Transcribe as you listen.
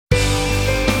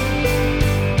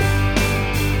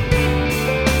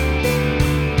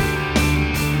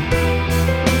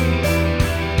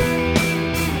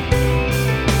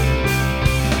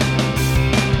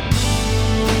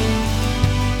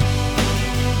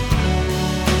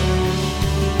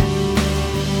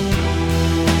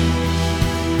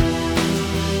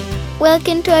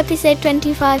Welcome to episode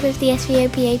 25 of the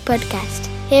SVOPA podcast.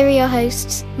 Here are your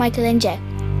hosts, Michael and Joe.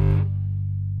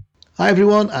 Hi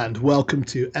everyone, and welcome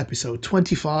to episode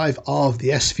 25 of the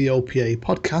SVOPA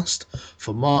podcast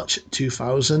for March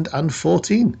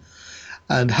 2014.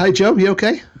 And hi Joe, you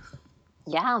okay?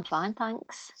 Yeah, I'm fine,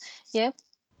 thanks. You?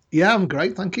 Yeah, I'm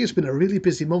great, thank you. It's been a really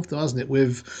busy month though, hasn't it,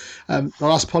 with the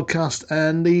last podcast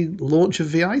and the launch of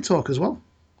VI Talk as well.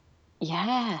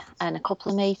 Yeah, and a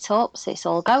couple of meetups. It's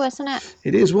all go, isn't it?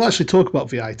 It is. We'll actually talk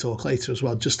about VI Talk later as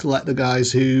well, just to let the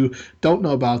guys who don't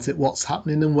know about it what's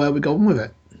happening and where we're going with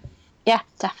it. Yeah,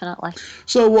 definitely.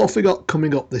 So what have we got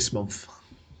coming up this month?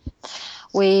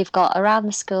 We've got Around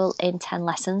the School in 10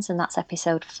 Lessons, and that's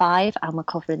episode 5, and we're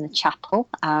covering the chapel.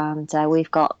 And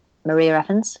we've got Maria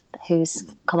Evans, who's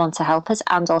come on to help us,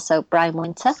 and also Brian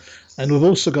Winter. And we've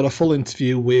also got a full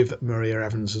interview with Maria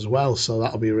Evans as well, so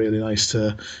that'll be really nice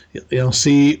to,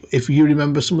 see if you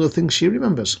remember some of the things she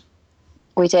remembers.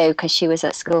 We do, because she was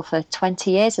at school for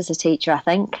 20 years as a teacher, I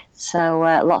think. So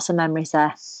lots of memories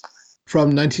there.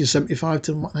 From 1975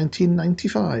 to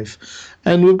 1995.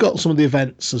 And we've got some of the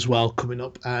events as well coming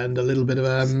up, and a little bit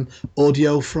of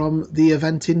audio from the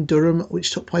event in Durham,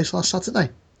 which took place last Saturday.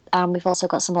 And we've also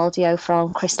got some audio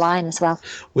from Chris Lyon as well.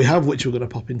 We have, which we're going to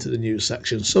pop into the news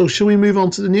section. So shall we move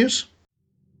on to the news?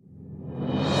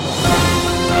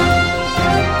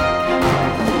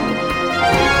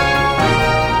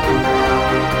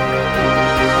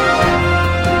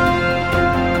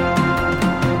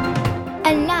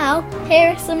 And now, here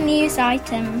are some news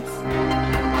items.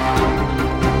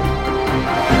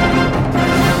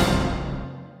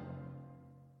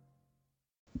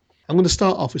 I'm going to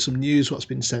start off with some news what's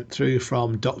been sent through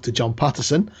from Dr. John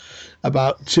Patterson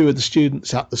about two of the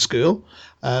students at the school.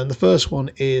 And the first one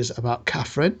is about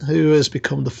Catherine, who has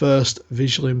become the first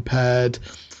visually impaired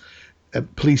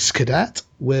police cadet.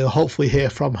 We'll hopefully hear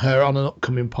from her on an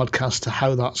upcoming podcast to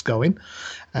how that's going.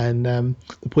 And the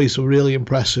police were really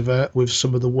impressed with her with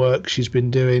some of the work she's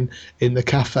been doing in the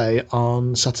cafe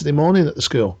on Saturday morning at the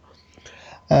school.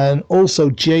 And also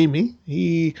Jamie,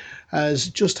 he has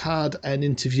just had an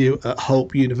interview at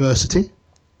Hope University.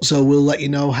 So we'll let you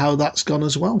know how that's gone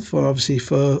as well, for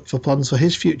plans for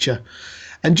his future.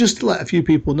 And just to let a few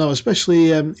people know,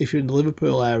 especially if you're in the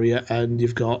Liverpool area and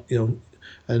you've got,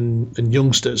 and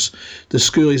youngsters, the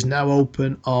school is now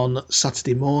open on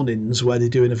Saturday mornings, where they're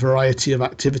doing a variety of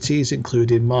activities,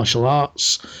 including martial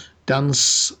arts,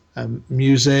 dance,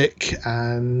 music,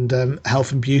 and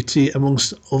health and beauty,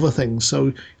 amongst other things.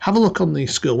 So have a look on the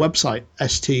school website,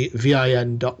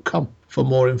 stvin.com, for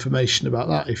more information about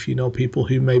that, if you know people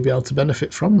who may be able to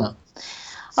benefit from that.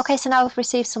 Okay, so now we've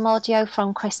received some audio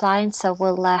from Chris Lyon, so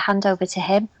we'll hand over to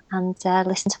him and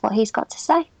listen to what he's got to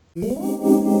say.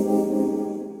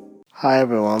 Hi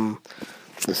everyone,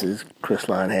 this is Chris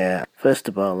Lyon here. First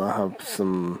of all, I have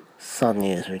some sad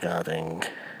news regarding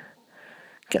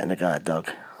getting a guide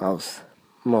dog. As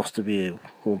most of you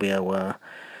will be aware,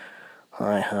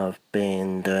 I have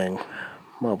been doing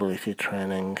mobility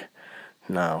training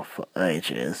now for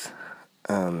ages,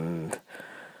 and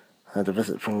I had a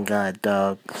visit from guide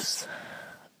dogs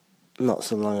not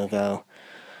so long ago.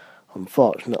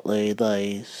 Unfortunately,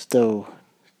 they still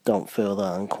don't feel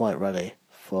that I'm quite ready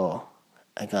for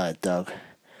a guide dog,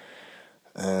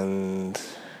 and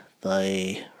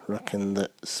they reckon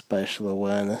that spatial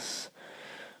awareness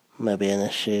may be an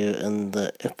issue, and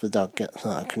that if the dog gets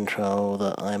out of control,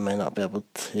 that I may not be able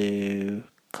to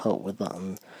cope with that,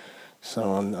 and so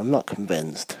on. I'm not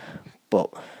convinced,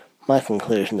 but my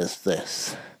conclusion is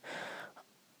this: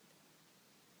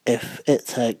 if it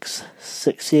takes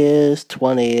 6 years,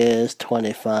 20 years,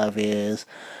 25 years,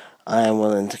 I am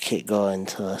willing to keep going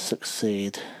till I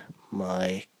succeed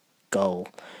my goal,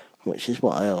 which is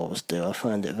what I always do. I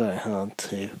find it very hard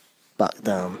to back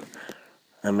down.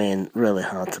 I mean, really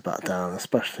hard to back down,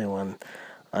 especially when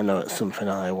I know it's something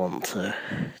I want to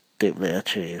deeply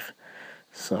achieve.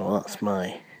 So that's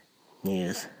my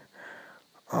news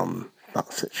on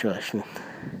that situation.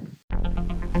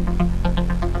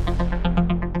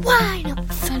 Why not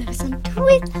follow us on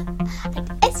Twitter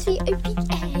at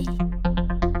SVOPA?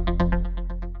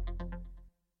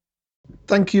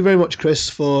 Thank you very much, Chris,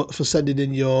 for sending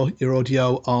in your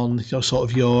audio on your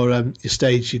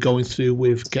stage you're going through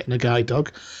with getting a guide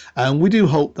dog. And we do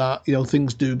hope that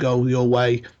things do go your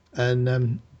way.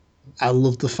 And I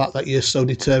love the fact that you're so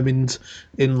determined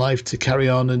in life to carry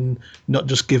on and not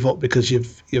just give up because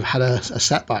you've had a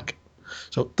setback.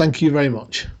 So thank you very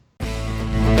much.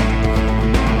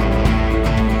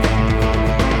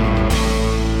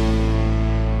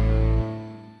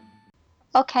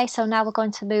 Okay, so now we're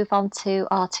going to move on to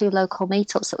our 2 local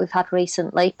meetups that we've had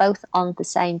recently, both on the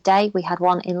same day. We had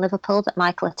one in Liverpool that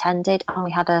Michael attended, and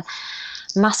we had a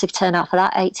massive turnout for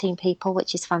that, 18 people,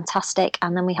 which is fantastic.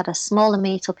 And then we had a smaller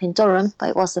meetup in Durham, but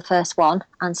it was the first one,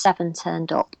 and 7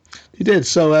 turned up. You did.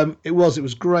 So it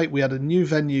was great. We had a new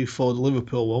venue for the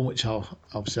Liverpool one, which I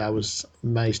was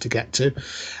amazed to get to.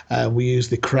 We used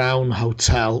the Crown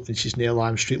Hotel, which is near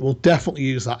Lime Street. We'll definitely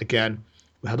use that again.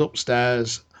 We had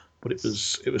upstairs, but it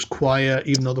was quiet,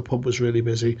 even though the pub was really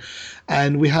busy.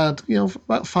 And we had,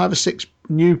 about 5 or 6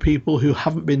 new people who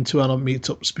haven't been to our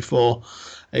meetups before,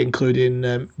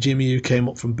 including Jimmy, who came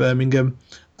up from Birmingham,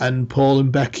 and Paul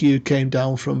and Becky, who came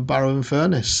down from Barrow and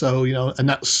Furness. So, and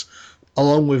that's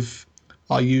along with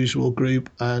our usual group,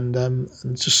 and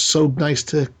just so nice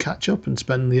to catch up and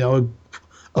spend,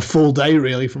 a full day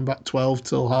really, from about 12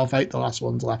 till 8:30, the last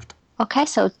one's left. Okay,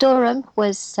 so Durham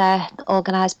was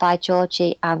organised by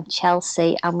Georgie and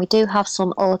Chelsea, and we do have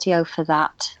some audio for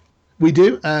that. We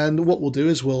do, and what we'll do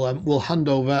is we'll hand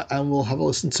over and we'll have a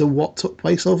listen to what took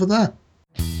place over there.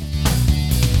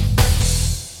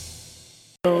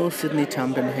 Hello, Sydney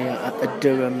Tamden here at the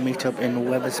Durham meetup in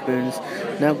Wetherspoons.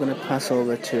 Now I'm going to pass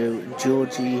over to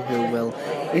Georgie, who will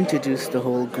introduce the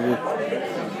whole group.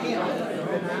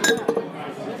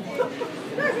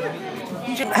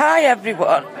 Hi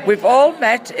everyone, we've all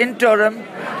met in Durham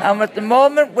and at the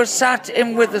moment we're sat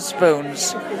in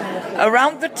Wetherspoons.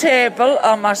 Around the table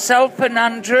are myself and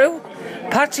Andrew,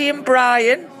 Patty and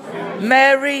Brian,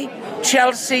 Mary,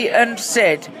 Chelsea and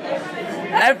Sid.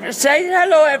 Say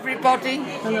hello everybody.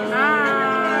 Hello.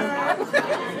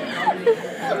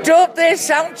 Don't they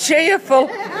sound cheerful?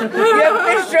 You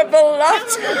miserable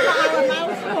lot.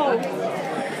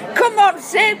 Come on,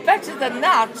 say it better than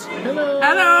that. Hello.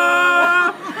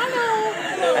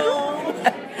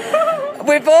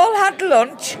 We've all had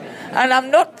lunch, and I'm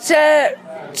not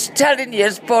telling you,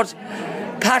 but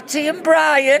Patty and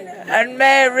Brian and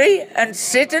Mary and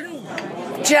Sid and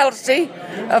Chelsea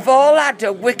have all had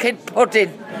a wicked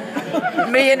pudding.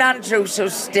 Me and Andrew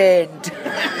sustained.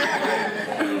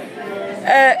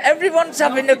 Everyone's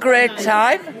having a great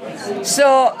time.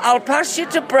 So I'll pass you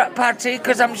to Patty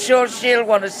because I'm sure she'll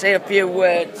want to say a few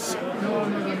words.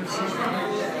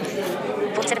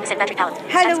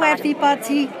 Hello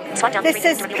everybody, this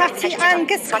is Patty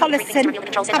Angus Collison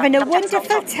having a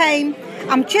wonderful time.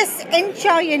 I'm just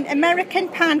enjoying American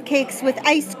pancakes with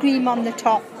ice cream on the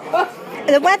top.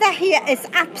 The weather here is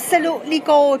absolutely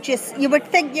gorgeous. You would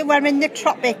think you were in the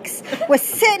tropics. We're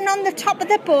sitting on the top of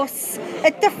the bus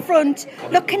at the front,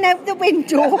 looking out the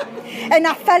window, and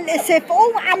I felt as if,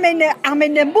 I'm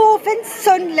in a moving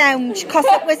sun lounge because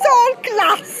it was all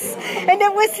glass and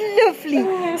it was lovely.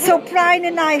 So Brian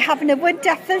and I having a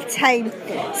wonderful time.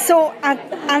 So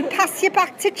I'll pass you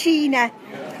back to Gina,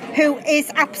 who is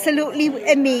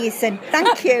absolutely amazing.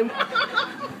 Thank you.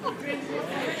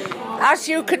 As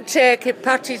you can take it,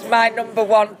 Patty's my number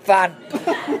 1 fan.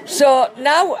 So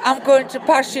now I'm going to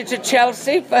pass you to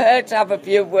Chelsea for her to have a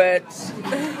few words.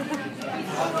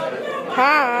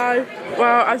 Hi.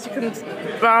 Well, I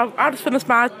just finished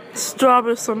my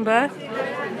strawberry sundae.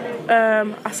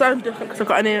 I sound different because I've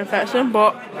got an ear infection,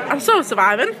 but I'm still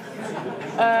surviving.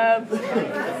 I'm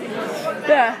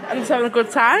just having a good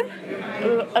time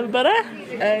with everybody.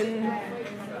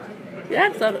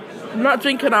 And so I'm not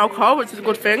drinking alcohol, which is a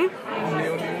good thing.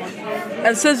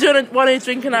 And since you're one who's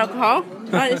drinking alcohol,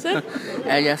 right, you Sid?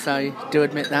 Yes, I do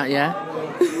admit that, yeah.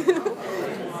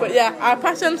 But I'll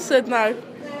pass you on to Sid now.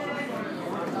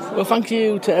 Well, thank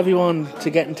you to everyone for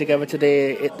getting together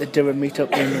today at the Durham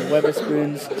meetup in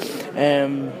Wetherspoons.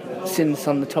 Since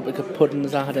on the topic of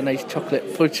puddings, I had a nice chocolate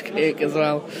fudge cake as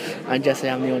well. And Jesse,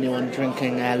 I'm the only one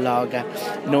drinking lager.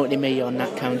 Note me on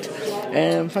that count.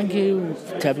 Thank you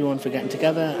to everyone for getting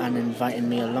together and inviting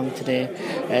me along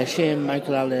today. Shame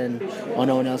Michael Allen or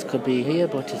no one else could be here,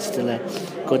 but it's still a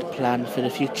good plan for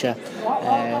the future.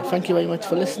 Thank you very much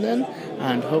for listening,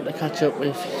 and hope to catch up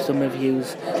with some of you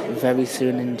very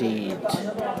soon indeed.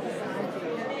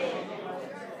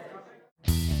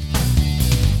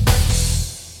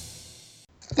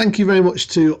 Thank you very much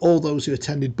to all those who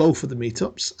attended both of the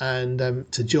meetups, and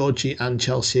to Georgie and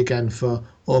Chelsea again for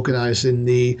organising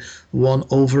the one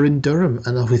over in Durham.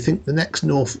 And we think the next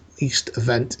North East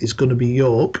event is going to be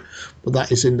York, but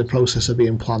that is in the process of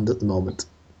being planned at the moment.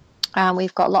 And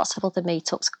we've got lots of other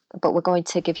meetups, but we're going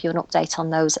to give you an update on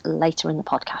those later in the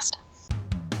podcast.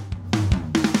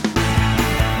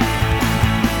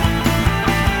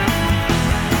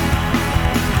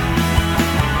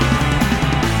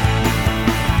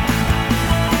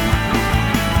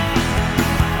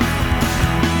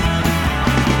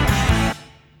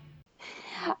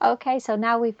 Okay, so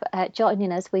now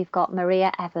joining us, we've got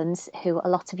Maria Evans, who a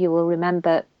lot of you will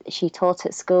remember. She taught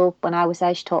at school when I was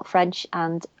there. She taught French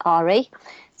and RE.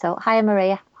 So, hiya,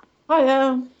 Maria.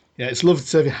 Hiya. Yeah, it's lovely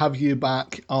to have you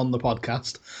back on the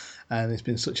podcast. And it's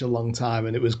been such a long time.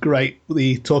 And it was great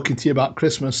talking to you about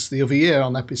Christmas the other year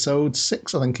on episode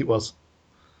 6, I think it was.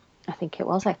 I think it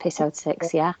was episode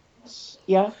 6, yeah.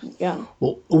 Yeah.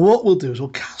 Well, what we'll do is we'll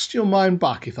cast your mind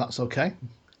back, if that's okay.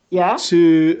 Yeah.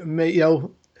 To make,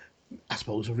 I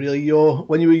suppose, really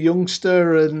when you were a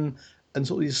youngster and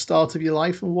sort of the start of your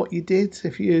life and what you did,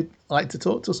 if you'd like to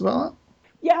talk to us about that.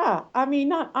 Yeah, I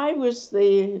mean, I was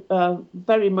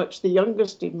very much the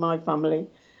youngest in my family,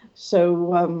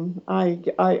 so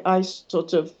I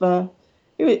sort of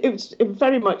it was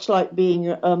very much like being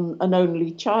an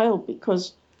only child,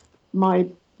 because my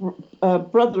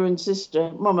brother and sister.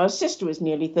 Well, my sister was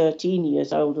nearly 13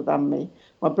 years older than me.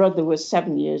 My brother was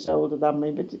 7 years older than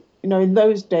me, but in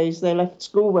those days they left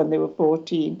school when they were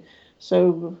 14.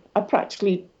 So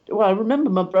I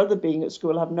remember my brother being at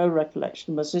school. I have no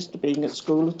recollection of my sister being at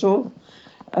school at all.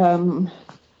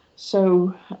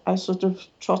 So I sort of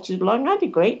trotted along. I had a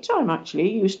great time, actually.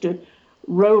 I used to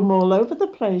roam all over the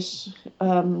place.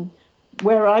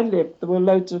 Where I lived, there were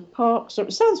loads of parks. So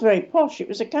it sounds very posh. It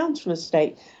was a council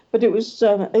estate, but it was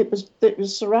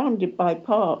surrounded by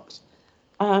parks.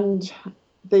 And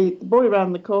the boy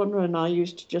around the corner and I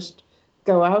used to just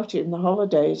go out in the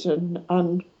holidays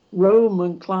and roam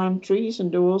and climb trees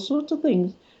and do all sorts of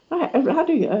things. I had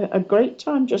a great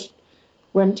time, just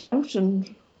went out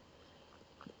and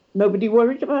nobody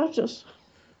worried about us.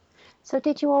 So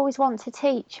did you always want to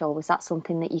teach, or was that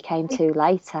something that you came to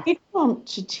later? I did want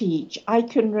to teach. I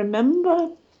can remember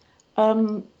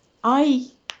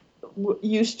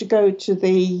used to go to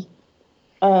the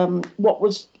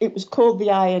it was called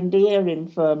the Eye and Ear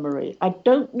Infirmary. I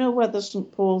don't know whether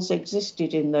St Paul's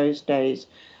existed in those days,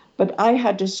 but I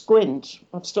had a squint.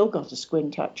 I've still got a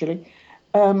squint, actually.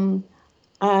 And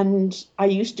I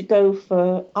used to go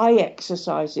for eye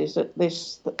exercises at the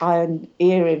Eye and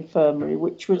Ear Infirmary,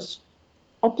 which was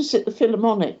opposite the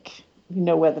Philharmonic. You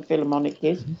know where the Philharmonic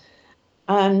is. Mm-hmm.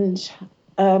 And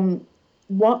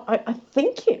I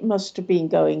think it must have been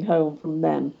going home from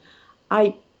them.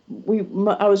 I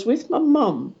was with my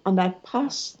mum, and I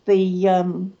passed the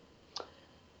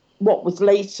what was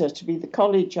later to be the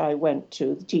college I went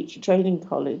to, the teacher training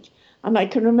college, and I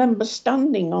can remember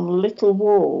standing on a little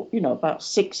wall, about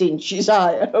 6 inches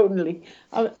high only.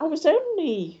 I was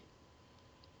only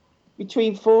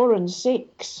between 4 and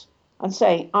 6, and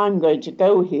saying, I'm going to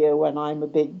go here when I'm a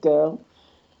big girl,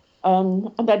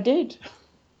 and I did.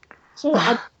 So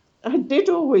I did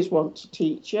always want to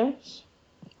teach, yes.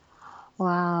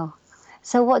 Wow.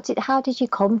 So how did you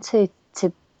come to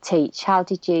teach? How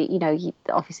did you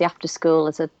obviously after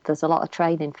school there's a lot of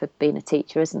training for being a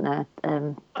teacher, isn't there?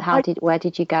 Where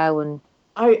did you go? And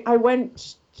I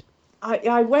went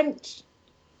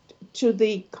to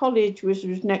the college which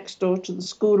was next door to the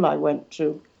school I went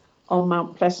to on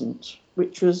Mount Pleasant,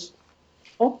 which was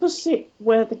opposite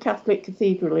where the Catholic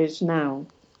Cathedral is now.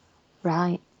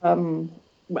 Right.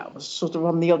 Well, sort of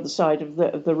on the other side of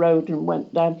the road, and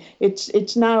went down.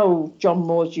 It's now John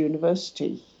Moores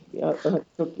University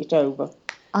took it over.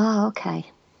 Oh, okay.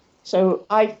 So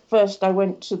I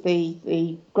went to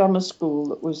the grammar school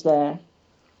that was there,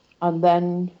 and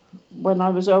then when I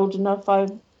was old enough, I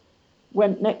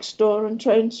went next door and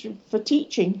trained for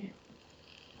teaching,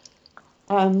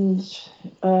 and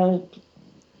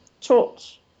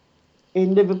taught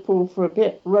in Liverpool for a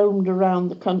bit, roamed around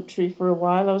the country for a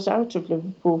while. I was out of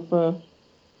Liverpool I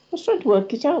was trying to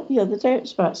work it out the other day, it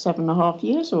was about 7.5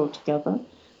 years altogether.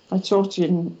 I taught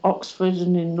in Oxford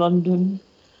and in London,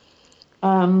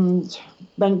 and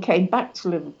then came back to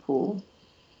Liverpool.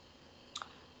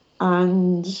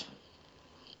 And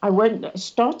I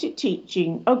started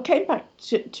teaching, came back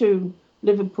to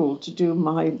Liverpool to do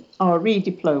my RE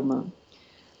diploma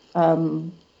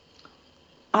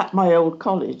at my old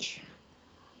college.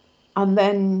 And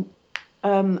then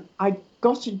I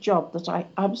got a job that I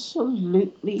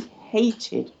absolutely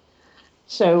hated.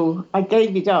 So I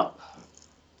gave it up.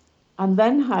 And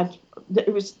then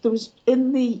there was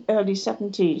in the early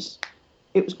 70s,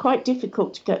 it was quite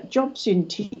difficult to get jobs in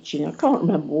teaching. I can't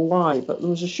remember why, but there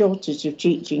was a shortage of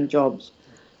teaching jobs.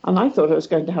 And I thought I was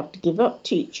going to have to give up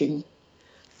teaching.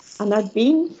 And I'd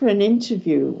been for an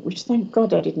interview, which thank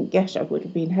God I didn't get. It would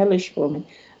have been hellish for me.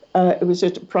 It was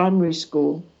at a primary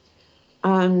school.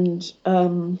 And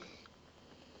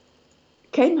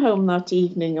came home that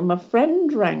evening, and my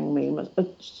friend rang me, a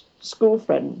school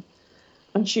friend,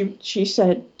 and she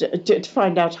said to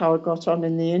find out how I got on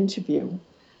in the interview.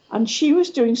 And she was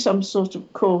doing some sort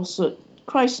of course at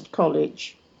Christ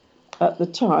College at the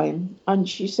time. And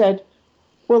she said,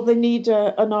 well, they need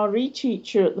an RE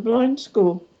teacher at the blind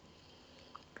school.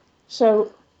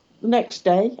 So the next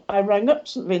day, I rang up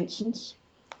St Vincent's,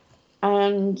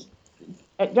 and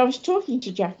I was talking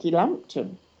to Jackie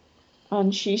Lampton,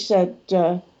 and she said,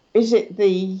 is it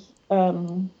the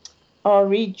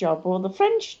RE job or the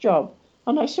French job?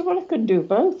 And I said, well, I can do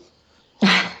both.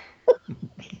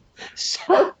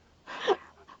 So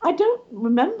I don't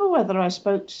remember whether I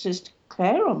spoke to Sister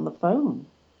Claire on the phone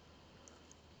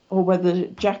or whether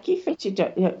Jackie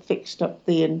fixed up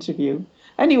the interview.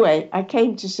 Anyway, I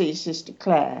came to see Sister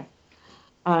Claire,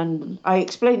 and I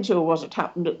explained to her what had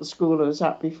happened at the school I was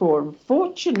at before. And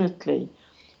fortunately,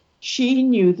 she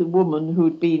knew the woman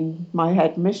who'd been my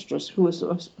headmistress, who was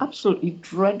an absolutely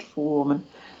dreadful woman.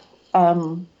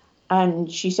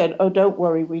 And she said, oh, don't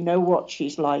worry, we know what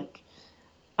she's like.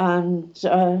 And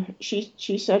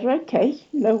she said, okay,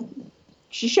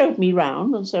 she showed me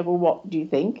round and said, well, what do you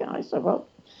think? And I said, well,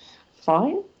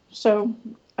 fine. So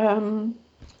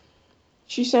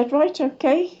she said, right,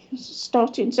 okay,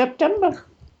 start in September.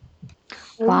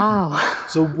 Wow.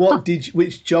 So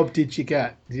which job did you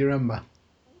get? Do you remember?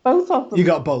 Both of them. You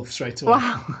got both straight away.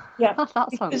 Wow. Yeah.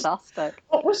 That's fantastic.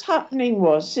 What was happening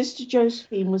was Sister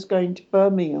Josephine was going to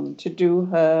Birmingham to do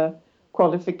her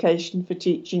qualification for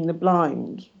teaching the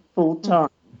blind full time.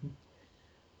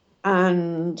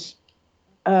 And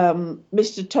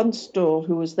Mr. Tunstall,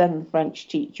 who was then the French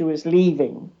teacher, was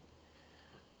leaving.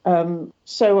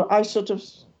 So I sort of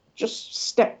just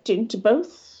stepped into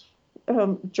both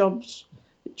jobs.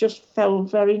 It just fell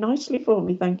very nicely for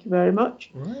me, thank you very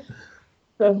much. Right.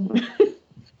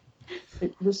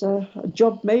 It was a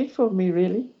job made for me,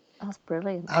 really. That's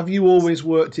brilliant. Have you always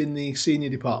worked in the senior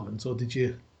department, or did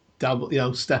you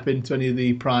step into any of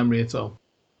the primary at all?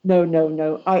 No.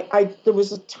 There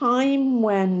was a time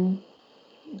when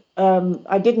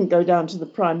I didn't go down to the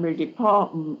primary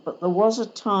department, but there was a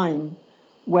time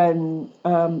when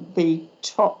the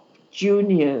top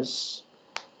juniors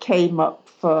came up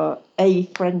for a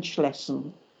French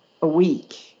lesson a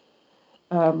week.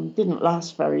 Didn't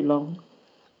last very long.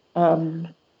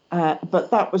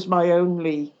 But that was my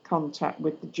only contact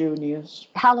with the juniors.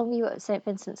 How long were you at St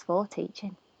Vincent's for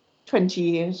teaching? 20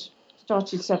 years.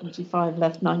 Started 75,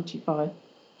 left 95.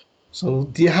 So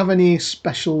do you have any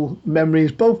special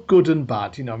memories, both good and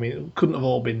bad? It couldn't have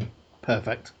all been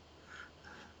perfect.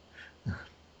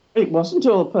 It wasn't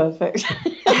all perfect.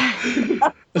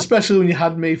 Especially when you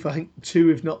had me for, I think, 2,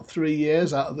 if not 3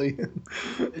 years out of the...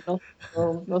 Not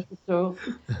at all.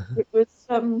 It was,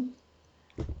 I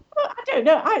don't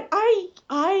know,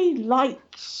 I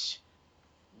liked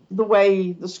the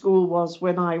way the school was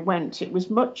when I went. It was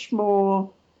much more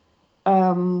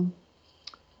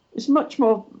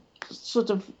sort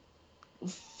of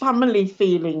family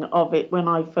feeling of it when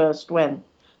I first went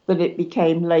than it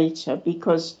became later,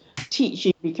 because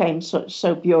teaching became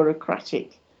so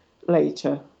bureaucratic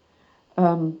later.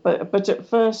 But at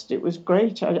first it was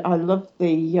great. I loved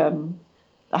the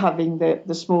having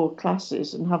the small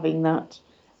classes and having that,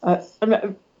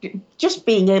 just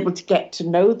being able to get to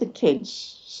know the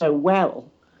kids so well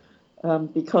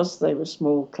because they were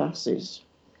small classes.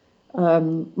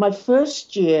 My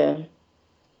first year,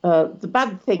 the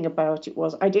bad thing about it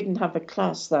was I didn't have a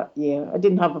class that year. I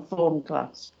didn't have a form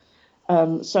class.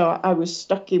 So I was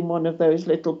stuck in one of those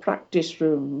little practice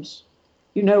rooms,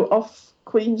 off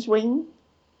Queen's Wing.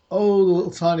 Oh, the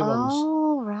little tiny ones.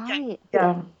 Oh, right.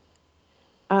 Yeah.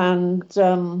 And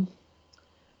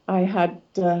I had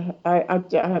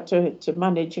to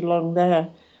manage along there,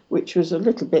 which was a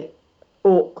little bit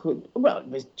awkward. Well, it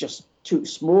was just too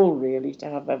small, really, to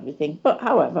have everything. But,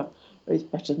 however, it's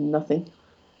better than nothing.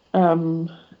 So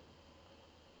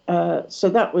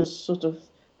that was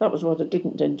what I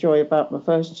didn't enjoy about my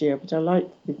first year, but I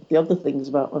liked the other things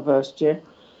about my first year.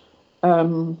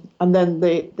 And then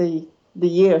the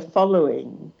year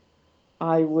following,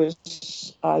 I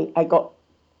got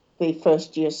the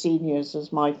first year seniors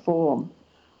as my form,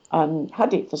 and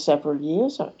had it for several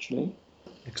years actually.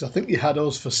 Because I think you had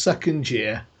us for second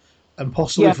year, and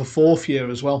possibly for fourth year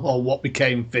as well, or what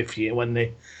became fifth year when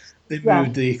they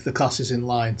moved the classes in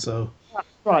line. So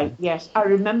right, yes, I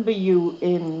remember you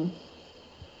in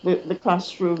the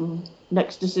classroom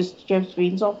next to Sister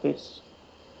Josephine's office.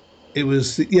 It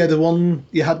was the one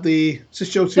you had, the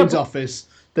Sister Josephine's office.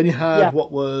 Then you had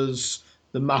what was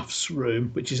the maths room,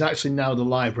 which is actually now the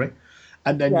library,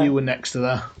 and then you were next to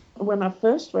that. When I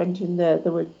first went in there,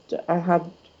 there were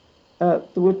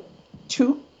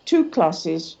two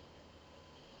classes,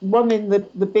 one in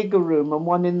the bigger room and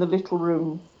one in the little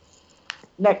room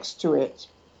next to it.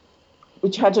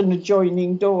 which had an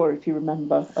adjoining door, if you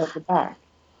remember, at the back.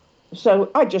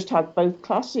 So I just had both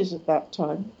classes at that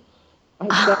time. I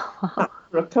did that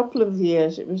for a couple of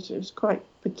years. It was quite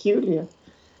peculiar.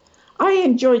 I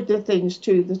enjoyed the things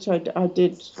too that I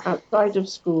did outside of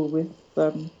school with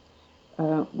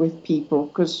people,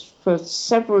 because for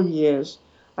several years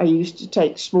I used to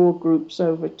take small groups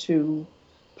over to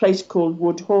a place called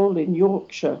Wood Hall in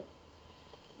Yorkshire,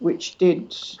 which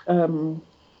did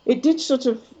it did sort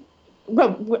of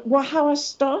well how I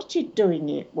started doing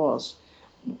it was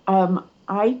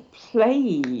I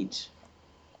played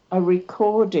a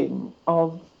recording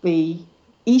of the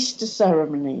Easter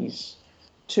ceremonies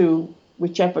to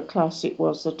whichever class it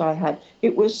was that I had.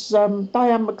 It was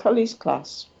Diane McCulley's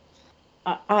class.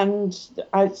 And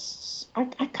I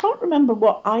can't remember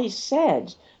what I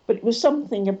said, but it was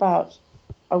something about,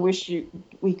 I wish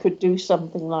we could do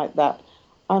something like that.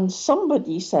 And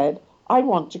somebody said, I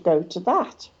want to go to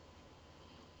that.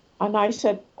 And I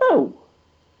said, oh.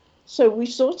 So we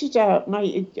sorted out, and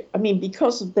I mean,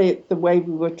 because of the way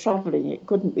we were travelling, it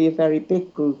couldn't be a very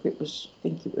big group. I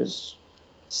think it was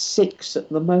 6 at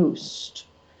the most.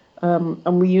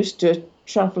 And we used to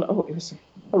travel, it was a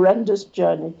horrendous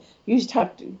journey. We used to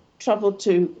have to travel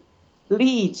to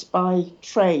Leeds by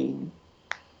train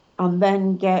and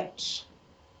then get,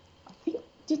 I think,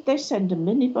 did they send a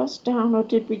minibus down or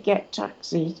did we get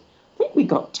taxis? I think we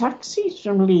got taxis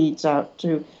from Leeds out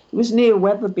to, it was near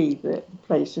Wetherby, the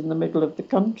place in the middle of the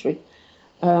country.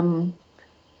 And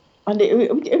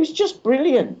it was just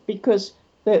brilliant because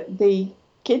the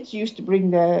kids used to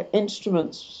bring their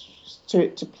instruments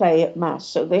to play at Mass.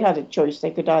 So they had a choice.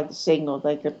 They could either sing or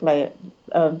they could play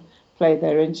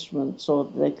their instruments, or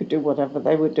they could do whatever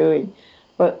they were doing.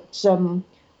 But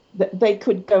they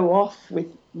could go off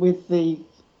with the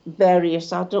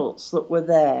various adults that were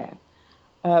there.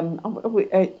 And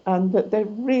that they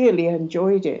really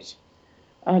enjoyed it.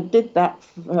 I did that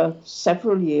for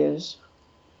several years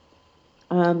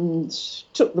and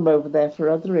took them over there for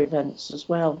other events as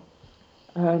well.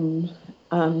 And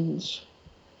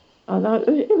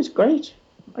it was great.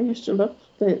 I used to love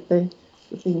the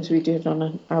things we did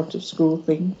on out of school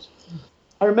things.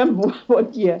 I remember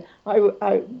one year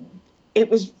it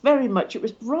was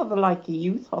rather like a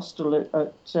youth hostel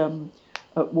at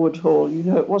Wood Hall. You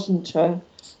know, it wasn't.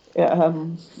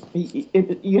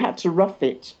 You had to rough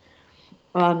it,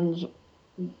 and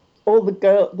all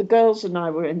the girls and I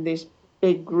were in this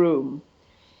big room,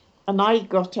 and I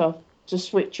got up to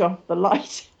switch off the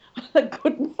light. I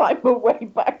couldn't find my way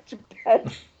back to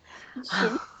bed.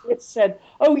 So it said,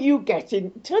 "Oh, you get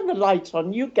in, turn the light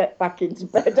on, you get back into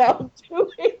bed, I'll do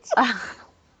it." I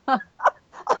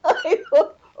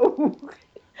thought,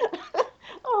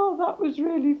 oh, that was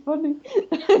really funny.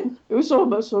 It was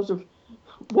almost sort of,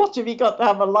 what have you got to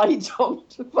have a light on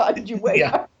to find your way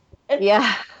back?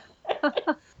 Yeah.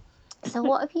 So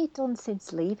what have you done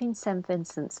since leaving St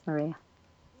Vincent's, Maria?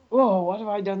 Oh, what have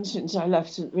I done since I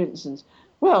left St Vincent's?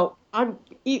 Well,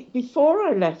 before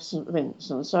I left St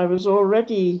Vincent's, I was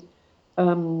already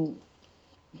doing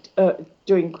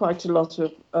quite a lot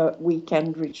of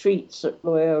weekend retreats at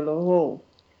Loyola Hall,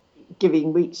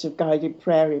 giving weeks of guided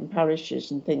prayer in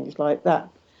parishes and things like that.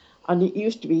 And it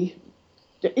used to be,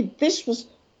 this was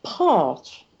part,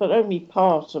 but only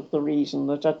part of the reason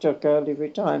that I took early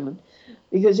retirement,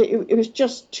 because it was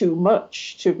just too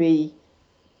much to be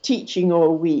teaching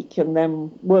all week and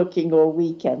then working all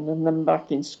weekend and then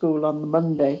back in school on the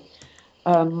Monday.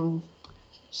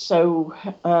 So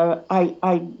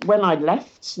when I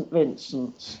left St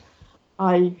Vincent's,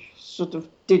 I sort of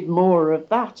did more of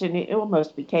that, and it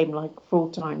almost became like a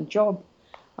full-time job.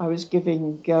 I was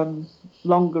giving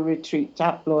longer retreats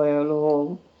at Loyola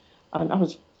Hall,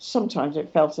 and sometimes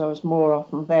it felt I was more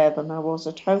often there than I was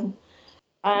at home.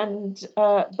 And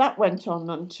that went on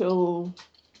until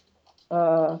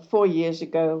 4 years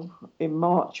ago in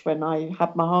March, when I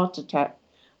had my heart attack,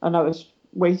 and I was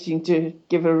waiting to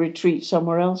give a retreat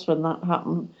somewhere else when that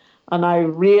happened. And I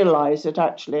realised that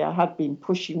actually I had been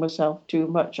pushing myself too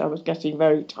much. I was getting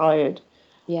very tired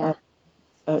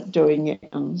doing it,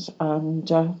 and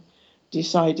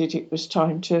decided it was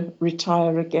time to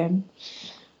retire again.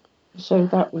 So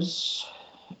that was,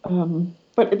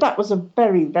 but that was a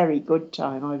very, very good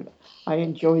time. I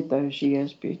enjoyed those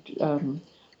years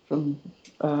from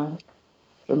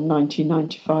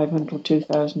 1995 until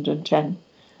 2010.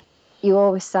 You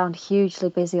always sound hugely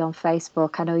busy on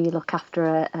Facebook. I know you look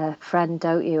after a friend,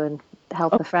 don't you, and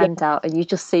help a friend out, and you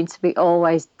just seem to be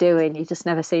always doing. You just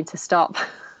never seem to stop.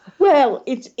 Well,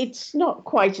 it's not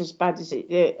quite as bad as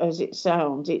it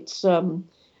sounds. It's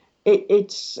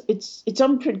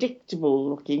unpredictable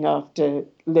looking after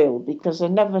Lil, because I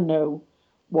never know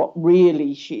what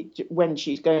really when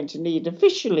she's going to need.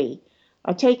 Officially,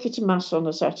 I take her to Mass on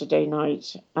a Saturday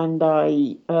night, and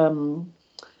I,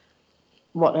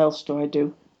 what else do I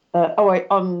do?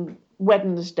 On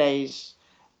Wednesdays,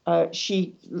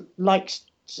 she likes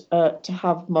to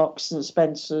have Marks and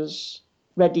Spencer's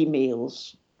ready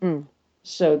meals,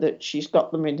 so that she's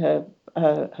got them in her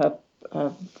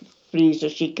freezer.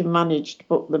 She can manage to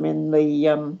put them in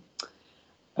the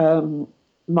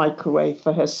microwave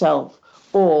for herself,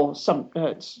 or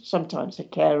sometimes the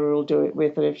carer will do it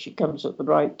with her if she comes at the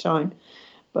right time.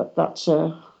 But that's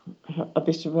a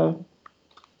bit of a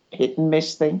hit and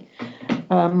miss thing.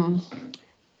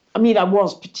 I mean, I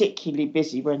was particularly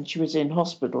busy when she was in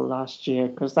hospital last year,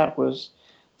 because that was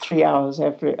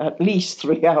at least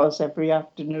 3 hours every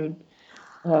afternoon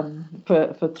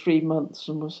for 3 months,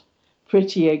 and was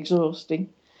pretty exhausting.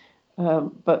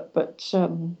 But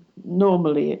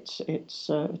normally it's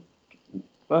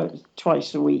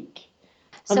twice a week.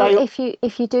 So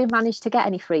if you do manage to get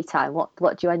any free time, what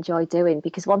do you enjoy doing?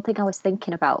 Because one thing I was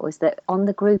thinking about was that on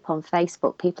the group on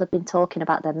Facebook, people have been talking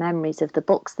about their memories of the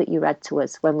books that you read to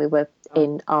us when we were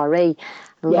in RE.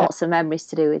 Lots of memories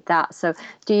to do with that. So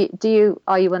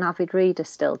are you an avid reader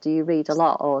still? Do you read a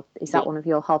lot, or is that one of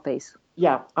your hobbies?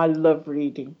 Yeah, I love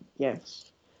reading.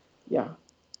 Yes, yeah,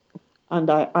 and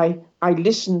I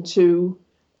listen to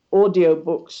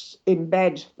audiobooks in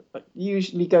bed.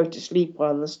 Usually go to sleep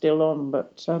while they're still on,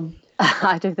 but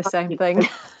I do the same thing.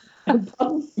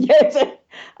 Yes,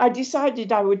 I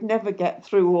decided I would never get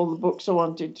through all the books I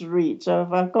wanted to read, so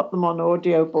if I've got them on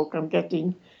audiobook, I'm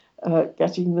getting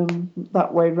them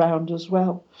that way round as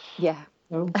well. Yeah.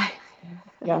 So,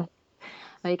 yeah.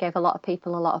 You gave a lot of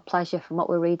people a lot of pleasure from what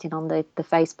we're reading on the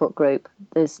Facebook group.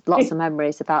 There's lots of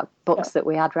memories about books that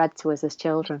we had read to us as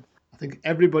children. I think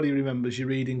everybody remembers you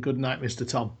reading Goodnight, Mr.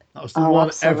 Tom. That was the one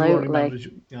absolutely. Everyone remembers.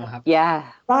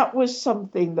 Yeah. That was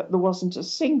something that there wasn't a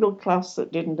single class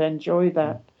that didn't enjoy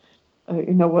that.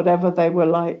 Whatever they were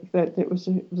like, that it was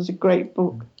a great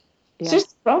book. Yeah.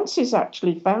 Sister Frances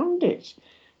actually found it.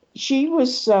 She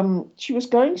was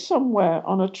going somewhere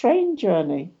on a train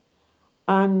journey,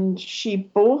 and she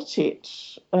bought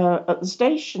it at the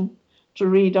station to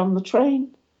read on the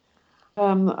train.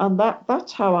 And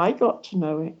that's how I got to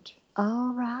know it.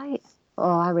 Oh, right.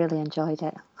 Oh, I really enjoyed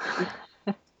it.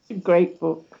 It's a great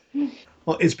book.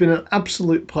 Well, it's been an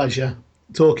absolute pleasure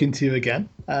talking to you again.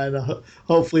 And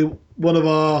hopefully one of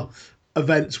our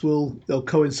events they'll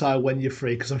coincide when you're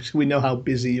free, because obviously we know how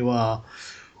busy you are.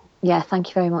 Yeah, thank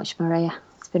you very much, Maria.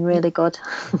 It's been really good.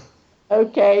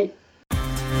 Okay.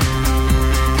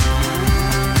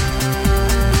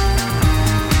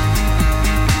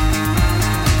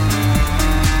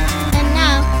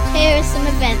 Here are some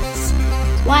events.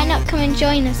 Why not come and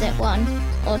join us at one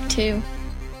or two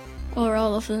or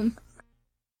all of them?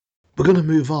 We're going to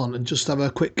move on and just have a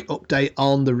quick update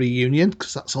on the reunion,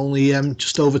 because that's only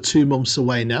just over 2 months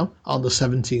away now, on the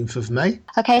 17th of May.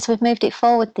 Okay, so we've moved it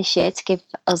forward this year to give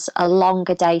us a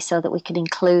longer day so that we can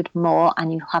include more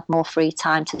and you have more free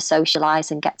time to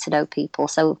socialise and get to know people.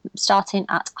 So starting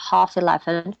at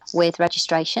 11:30 with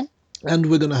registration.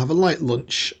 And we're going to have a light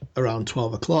lunch around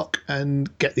 12 o'clock and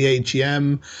get the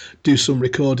AGM, do some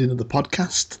recording of the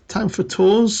podcast, time for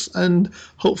tours, and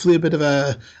hopefully a bit of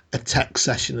a tech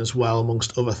session as well,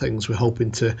 amongst other things we're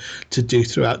hoping to do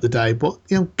throughout the day. But,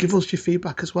 give us your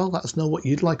feedback as well. Let us know what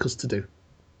you'd like us to do.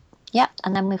 Yep,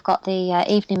 and then we've got the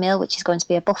evening meal, which is going to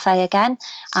be a buffet again.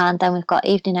 And then we've got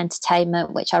evening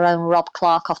entertainment, which our own Rob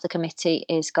Clark off the committee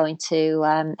is going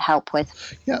to help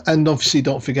with. Yeah, and obviously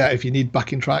don't forget, if you need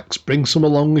backing tracks, bring some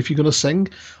along if you're going to sing,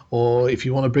 or if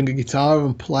you want to bring a guitar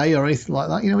and play or anything like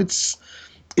that.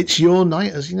 It's your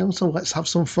night, so let's have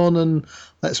some fun and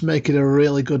let's make it a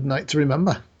really good night to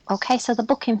remember. Okay, so the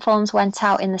booking forms went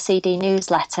out in the CD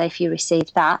newsletter if you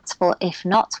received that, but if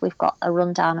not, we've got a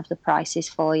rundown of the prices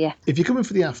for you. If you're coming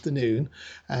for the afternoon,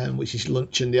 which is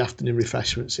lunch and the afternoon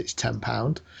refreshments, it's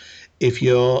 £10. If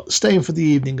you're staying for the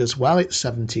evening as well, it's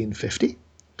 £17.50.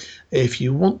 If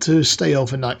you want to stay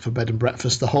overnight for bed and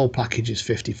breakfast, the whole package is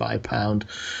 £55.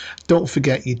 Don't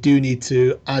forget, you do need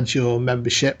to add your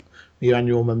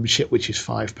annual membership, which is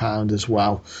 £5 as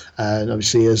well. And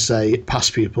obviously, as a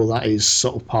past pupil, that is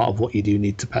sort of part of what you do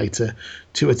need to pay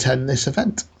to attend this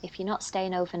event. If you're not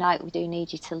staying overnight, we do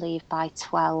need you to leave by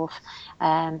 12.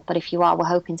 But if you are, we're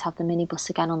hoping to have the minibus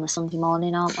again on the Sunday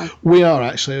morning, aren't we? We are,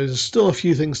 actually. There's still a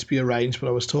few things to be arranged, but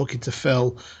I was talking to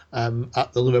Phil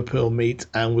at the Liverpool meet,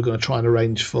 and we're going to try and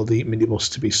arrange for the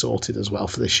minibus to be sorted as well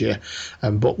for this year.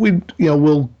 But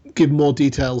we'll give more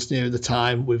details near the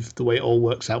time with the way it all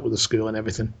works out with the school and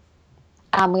everything.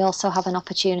 And we also have an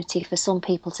opportunity for some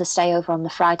people to stay over on the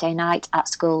Friday night at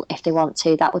school if they want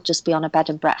to. That would just be on a bed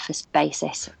and breakfast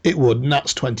basis. It would, and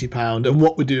that's £20. And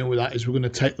what we're doing with that is we're going to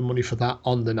take the money for that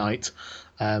on the night.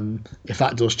 If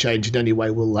that does change in any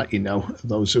way, we'll let you know,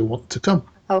 those who want to come.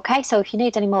 Okay, so if you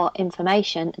need any more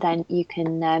information, then you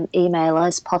can email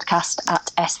us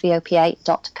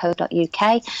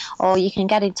podcast@svopa.co.uk, or you can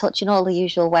get in touch in all the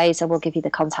usual ways, and we'll give you the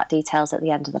contact details at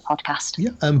the end of the podcast.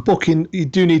 Yeah, and booking, you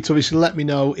do need to obviously let me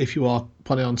know if you are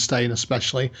planning on staying,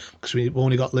 especially because we've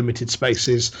only got limited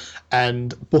spaces,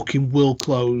 and booking will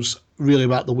close really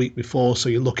about the week before, so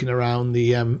you're looking around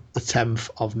the 10th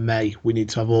of May. We need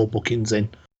to have all bookings in.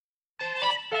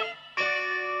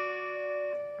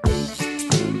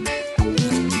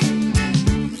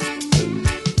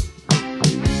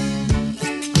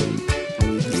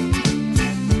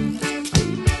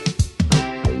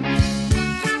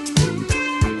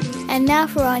 And now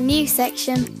for our new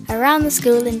section, Around the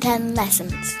School in 10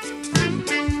 Lessons.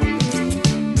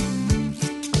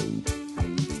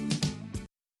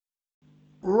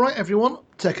 Right, everyone,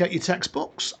 take out your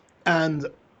textbooks and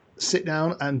sit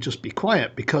down and just be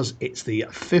quiet, because it's the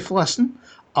 5th lesson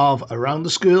of Around the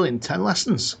School in 10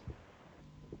 Lessons.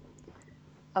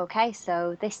 Okay,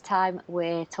 so this time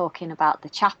we're talking about the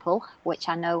chapel, which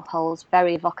I know holds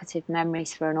very evocative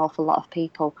memories for an awful lot of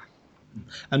people.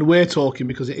 And we're talking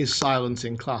because it is silent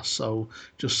in class, so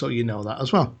just so you know that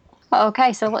as well.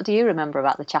 Okay, so what do you remember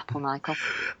about the chapel, Michael?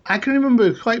 I can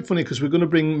remember, quite funny, because we're going to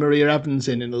bring Maria Evans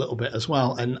in a little bit as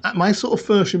well. And my sort of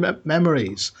first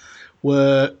memories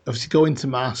were obviously going to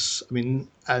Mass, and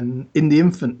in the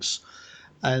infants.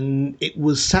 And it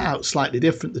was set out slightly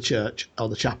different, the church, or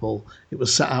the chapel. It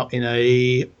was set out in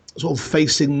a sort of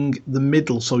facing the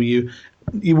middle, so you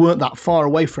weren't that far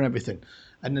away from everything.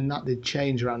 And then that did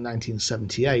change around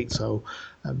 1978. So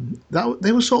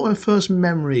they were sort of my first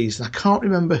memories. I can't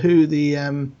remember who the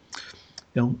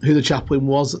who the chaplain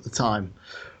was at the time,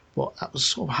 but that was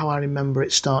sort of how I remember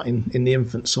it starting in the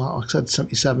infants. So like I said,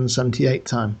 77, 78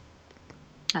 time.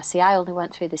 I see. I only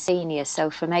went through the seniors,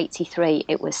 so from 83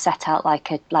 it was set out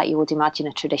like you would imagine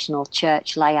a traditional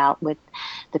church layout, with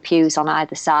the pews on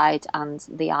either side and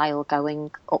the aisle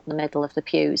going up the middle of the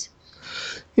pews.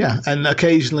 Yeah, and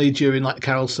occasionally during like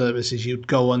carol services, you'd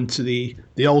go onto the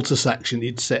altar section.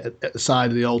 You'd sit at the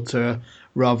side of the altar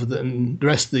rather than the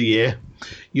rest of the year.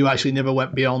 You actually never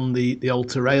went beyond the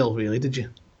altar rail, really, did you?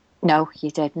 No, you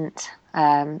didn't.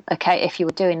 Okay, if you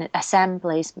were doing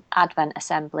assemblies, Advent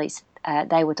assemblies,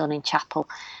 they were done in chapel,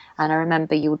 and I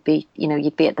remember you'd be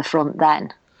at the front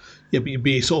then. Yeah, but you'd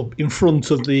be sort of in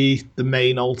front of the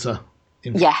main altar.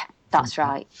 Yeah. That's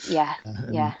right. Yeah,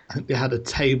 yeah. I think they had a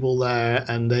table there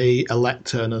and a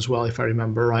lectern as well, if I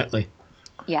remember rightly.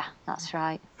 Yeah, that's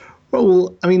right.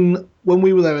 Well, when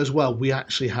we were there as well, we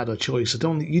actually had a choice.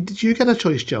 Did you get a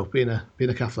choice, Joe, being a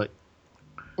Catholic?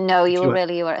 No, you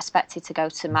were expected to go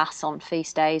to Mass on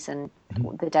feast days and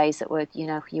the days that were,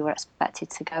 you were expected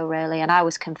to go, really. And I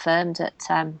was confirmed at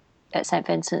St.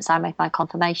 Vincent's. I made my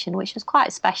confirmation, which was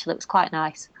quite special. It was quite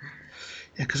nice.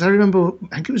 Yeah, because I remember,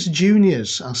 I think it was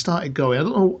juniors, I started going. I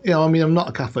don't know, I'm not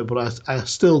a Catholic, but I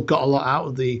still got a lot out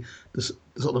of the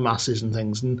sort of masses and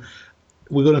things. And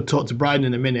we're going to talk to Brian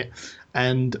in a minute.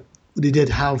 And they did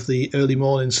have the early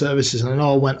morning services, and I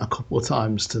know I went a couple of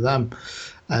times to them.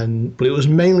 But it was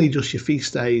mainly just your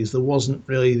feast days. There wasn't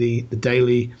really the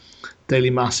daily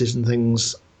masses and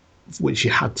things which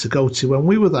you had to go to when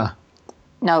we were there.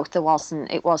 No, there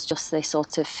wasn't. It was just the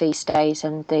sort of feast days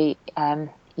and the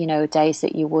days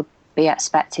that you would be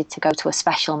expected to go to a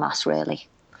special Mass, really.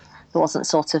 There wasn't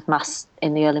sort of Mass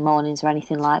in the early mornings or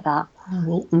anything like that.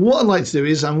 Well, what I'd like to do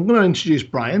is I'm going to introduce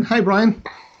Brian. Hi, Brian.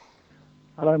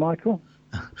 Hello, Michael.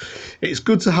 It's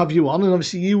good to have you on, and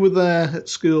obviously you were there at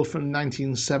school from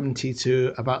 1970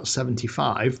 to about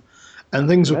 75, and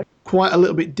things were quite a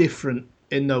little bit different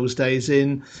in those days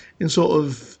in sort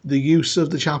of the use of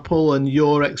the chapel and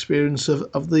your experience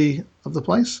of the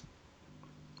place.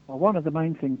 Well, one of the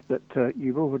main things that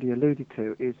you've already alluded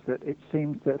to is that it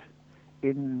seems that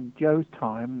in Joe's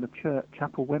time, the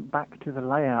chapel went back to the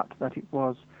layout that it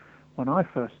was when I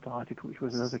first started, which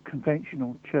was as a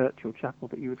conventional church or chapel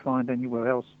that you would find anywhere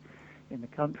else in the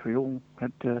country. All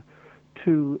had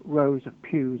 2 rows of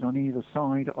pews on either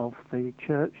side of the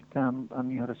church, and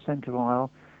you had a centre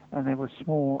aisle, and there were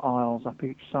small aisles up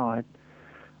each side.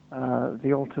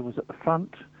 The altar was at the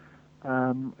front.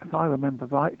 If I remember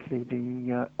rightly,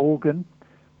 the organ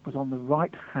was on the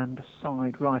right-hand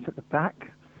side, right at the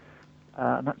back,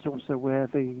 and that's also where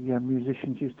the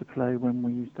musicians used to play when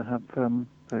we used to have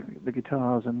the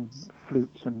guitars and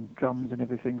flutes and drums and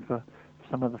everything for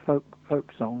some of the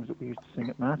folk songs that we used to sing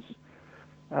at Mass.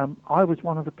 I was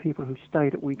one of the people who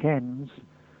stayed at weekends,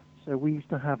 so we used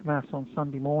to have Mass on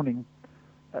Sunday morning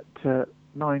at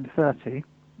 9:30,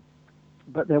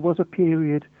 but there was a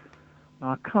period,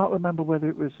 I can't remember whether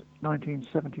it was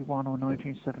 1971 or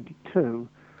 1972,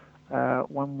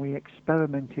 when we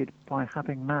experimented by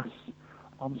having Mass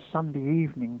on Sunday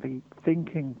evening, the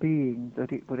thinking being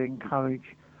that it would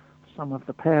encourage some of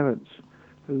the parents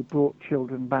who brought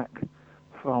children back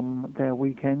from their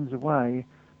weekends away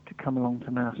to come along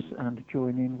to Mass and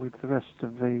join in with the rest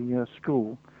of the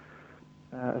school.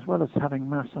 As well as having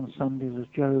Mass on Sundays, as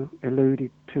Joe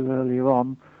alluded to earlier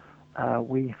on,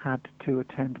 we had to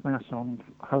attend Mass on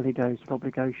holy days of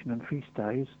obligation and feast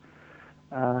days.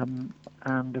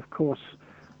 And of course,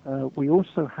 we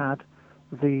also had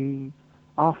the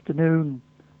afternoon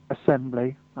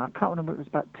assembly. I can't remember if it was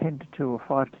about 10 to 2 or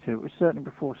 5 to 2. It was certainly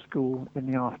before school in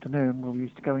the afternoon, where we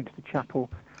used to go into the chapel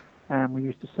and we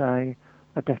used to say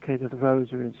a decade of the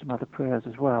Rosary and some other prayers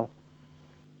as well.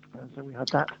 And so we had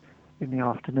that in the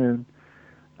afternoon.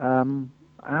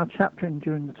 Our chaplain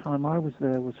during the time I was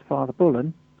there was Father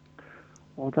Bullen,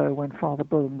 although when Father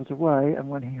Bullen was away and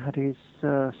when he had his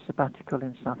sabbatical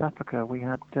in South Africa, we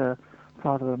had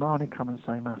Father Romani come and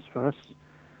say Mass for us.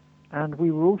 And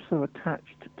we were also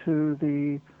attached to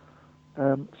the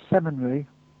seminary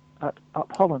at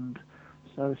Up Holland.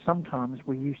 So sometimes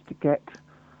we used to get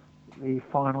the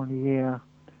final year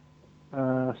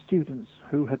students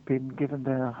who had been given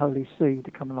their Holy See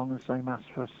to come along and say Mass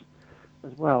for us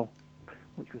as well,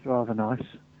 which was rather nice.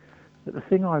 But the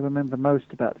thing I remember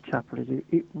most about the chapel is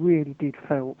it really did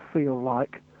feel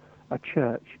like a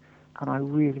church, and I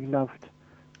really loved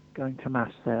going to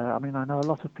Mass there. I mean, I know a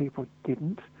lot of people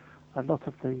didn't. A lot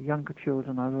of the younger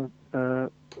children I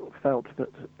felt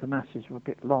that the Masses were a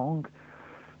bit long,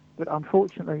 but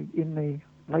unfortunately in the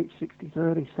late 60s,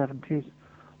 early 70s,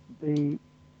 the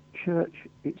church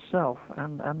itself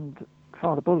and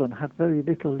Father Bullen had very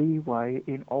little leeway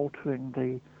in altering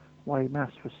the way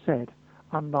Mass was said,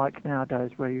 unlike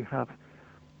nowadays where you have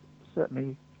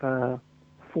certainly 4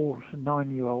 to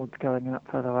 9-year-olds going up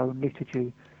for their own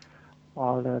liturgy,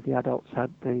 while the adults had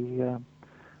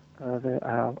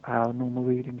our normal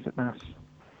readings at Mass.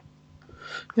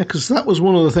 Yeah, because that was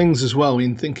one of the things as well,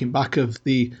 in thinking back of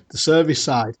the service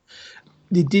side.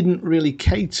 They didn't really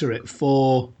cater it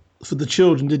for the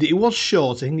children, did it? It was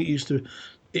short. I think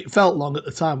it felt long at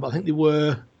the time, but I think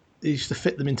they used to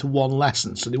fit them into one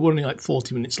lesson, so they were only like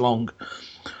 40 minutes long.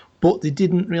 But they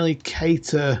didn't really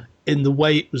cater in the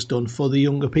way it was done for the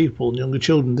younger people and younger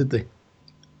children, did they?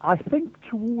 I think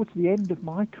towards the end of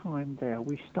my time there,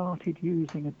 we started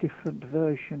using a different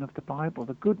version of the Bible.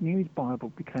 The Good News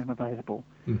Bible became available,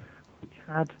 which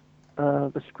had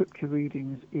the scripture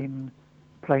readings in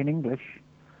plain English.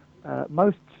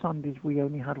 Most Sundays we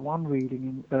only had one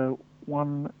reading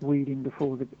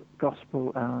before the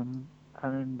Gospel,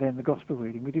 and then the Gospel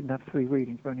reading. We didn't have 3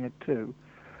 readings; we only had 2.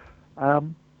 I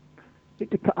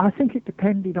think it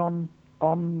depended on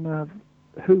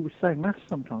who was saying Mass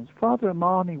sometimes. Father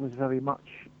Romani was very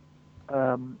much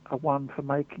a one for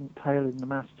tailoring the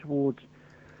Mass towards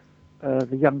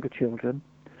the younger children.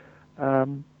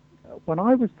 When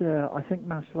I was there, I think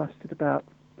Mass lasted about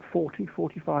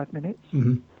 45 minutes.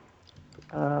 Mm-hmm.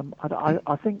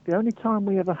 I think the only time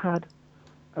we ever had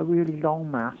a really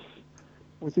long Mass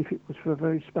was if it was for a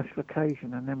very special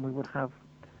occasion, and then we would have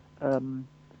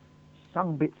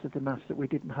sung bits of the Mass that we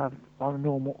didn't have on a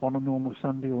normal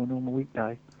Sunday or a normal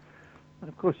weekday. And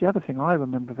of course, the other thing I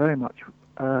remember very much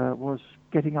was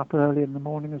getting up early in the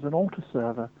morning as an altar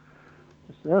server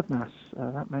to serve Mass.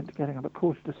 That meant getting up at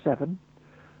 6:45.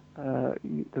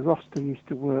 The roster used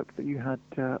to work that you had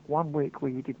 1 week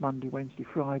where you did Monday, Wednesday,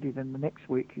 Friday, then the next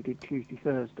week you did Tuesday,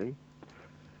 Thursday.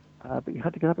 But you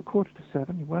had to get up at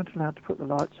 6:45. You weren't allowed to put the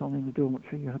lights on in the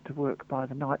dormitory. You had to work by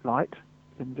the night light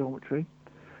in the dormitory.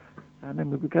 And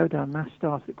then we would go down. Mass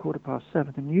started at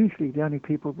 7:15, and usually the only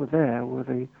people who were there were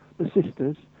the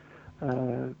sisters.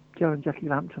 Joe and Jackie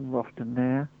Lampton were often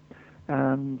there,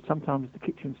 and sometimes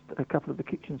a couple of the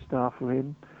kitchen staff were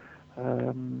in,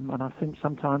 and I think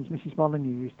sometimes Mrs.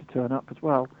 Molyneux used to turn up as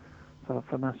well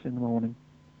for Mass in the morning.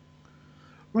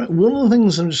 Right. One of the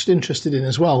things I'm just interested in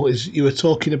as well is you were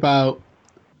talking about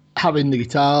having the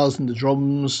guitars and the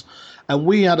drums, and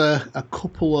we had a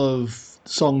couple of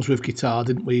songs with guitar,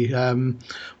 didn't we?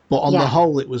 But on the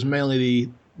whole, it was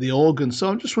mainly the organ. So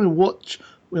I'm just wondering what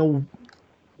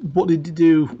did you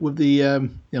do with the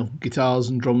guitars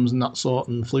and drums and that sort,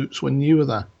 and flutes when you were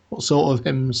there? What sort of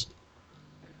hymns?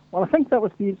 Well, I think that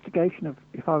was the instigation of,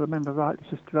 if I remember rightly,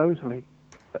 Sister Rosalie.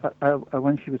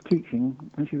 When she was teaching,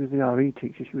 when she was the RE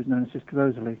teacher, she was known as Sister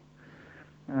Rosalie.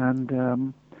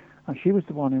 And And she was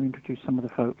the one who introduced some of the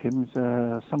folk hymns.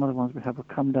 Some of the ones we have were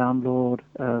Come Down, Lord,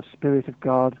 Spirit of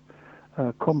God,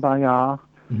 Kumbaya,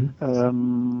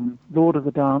 Lord of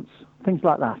the Dance, things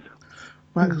like that.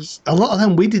 Right. A lot of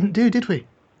them we didn't do, did we?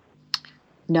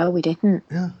 No, we didn't.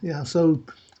 Yeah. So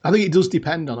I think it does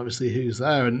depend on obviously who's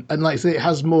there, and like I say, it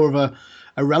has more of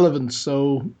a relevance.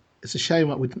 So it's a shame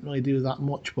that we didn't really do that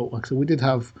much. But like I said, we did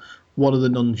have one of the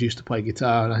nuns used to play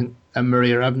guitar, and I think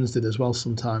Maria Evans did as well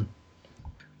sometime.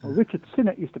 Well, Richard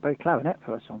Sinnott used to play clarinet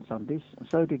for us on Sundays, and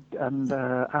so did Anne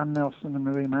Nelson and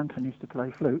Maria Manton used to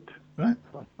play flute. Right.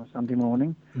 On Sunday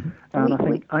morning. And I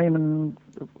think Eamon,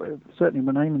 certainly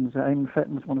when Eamon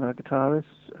Fenton was one of our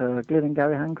guitarists, Glyn and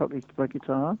Gary Hancock used to play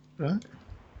guitar. Right.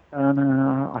 And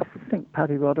I think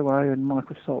Paddy Rodaway and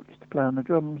Michael Salt used to play on the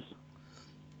drums.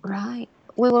 Right.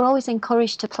 We were always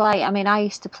encouraged to play. I mean, I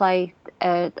used to play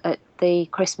at the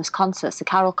Christmas concerts, the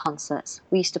carol concerts.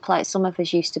 We used to play, some of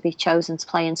us used to be chosen to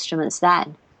play instruments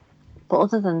then. But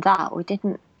other than that, we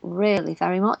didn't really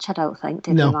very much, I don't think,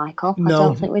 did we, Michael? No. I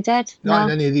don't think we did. Not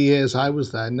in any of the years I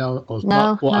was there, not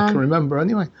what I can remember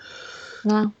anyway.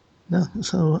 No.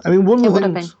 So, I mean, one of the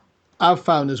things I've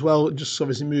found as well, just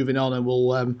obviously moving on, and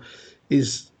we'll,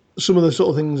 is some of the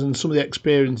sort of things and some of the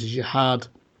experiences you had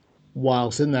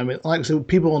whilst in there. I mean, like I said,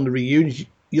 people on the reunions,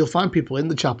 you'll find people in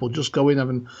the chapel just going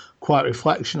having quiet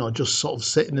reflection or just sort of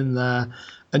sitting in there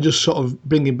and just sort of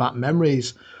bringing back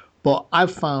memories. But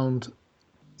I've found,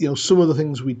 some of the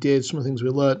things we did, some of the things we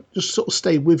learned, just sort of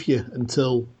stay with you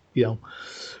until,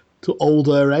 to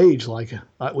older age, like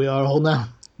we are all now.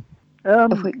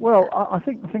 Well, I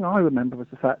think the thing I remember was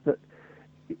the fact that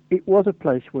it was a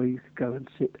place where you could go and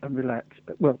sit and relax.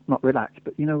 Well, not relax,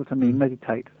 but you know what I mean,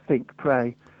 meditate, think,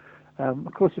 pray.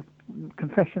 Of course, if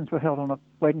confessions were held on a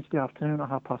Wednesday afternoon at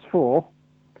 4:30.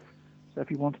 So if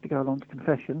you wanted to go along to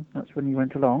confession, that's when you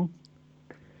went along.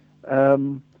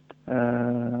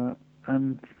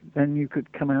 And then you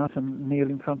could come out and kneel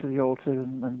in front of the altar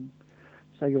and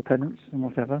say your penance and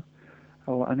whatever.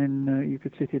 And then you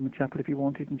could sit in the chapel if you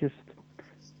wanted and just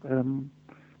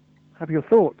have your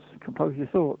thoughts, compose your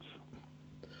thoughts.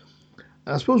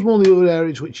 I suppose one of the other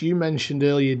areas which you mentioned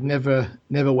earlier you'd never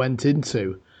went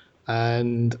into,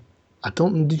 and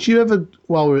did you ever,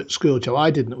 while we were at school, Joe?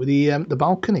 I didn't, with the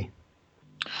balcony.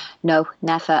 No,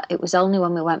 never. It was only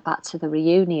when we went back to the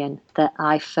reunion that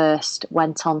I first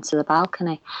went onto the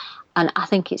balcony. And I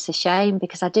think it's a shame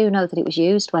because I do know that it was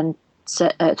used when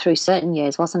through certain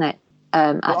years, wasn't it?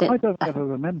 I don't ever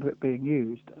remember it being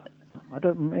used.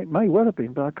 It may well have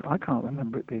been, but I can't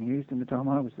remember it being used in the time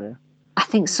I was there. I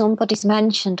think somebody's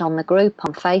mentioned on the group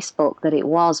on Facebook that it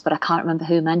was, but I can't remember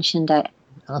who mentioned it.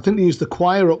 And I think they used the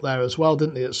choir up there as well,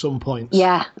 didn't they, at some point?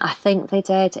 Yeah, I think they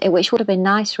did, which would have been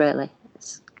nice, really.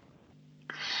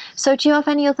 So do you have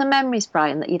any other memories,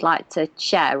 Brian, that you'd like to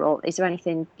share? Or is there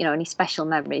anything, any special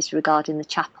memories regarding the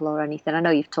chapel or anything? I know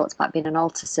you've talked about being an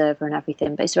altar server and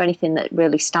everything, but is there anything that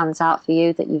really stands out for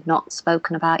you that you've not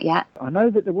spoken about yet? I know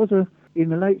that there was in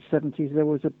the late 70s, there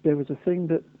was a thing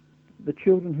that the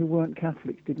children who weren't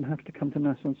Catholics didn't have to come to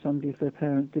Mass on Sunday if their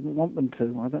parents didn't want them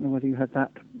to. I don't know whether you had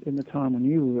that in the time when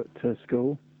you were at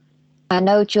school. I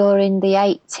know during the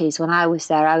 80s, when I was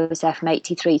there from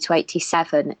 83 to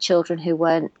 87, children who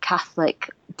weren't Catholic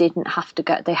didn't have to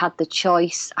go. They had the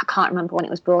choice. I can't remember when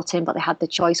it was brought in, but they had the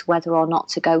choice whether or not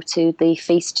to go to the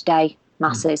feast day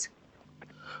masses.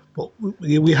 Well,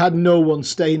 we had no one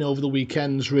staying over the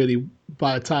weekends, really,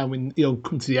 by the time we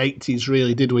come to the 80s,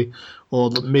 really, did we? Or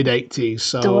the mid-80s.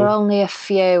 So there were only a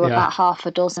few, about half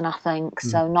a dozen, I think,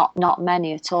 so not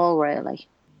many at all, really.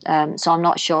 So I'm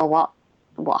not sure what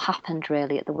happened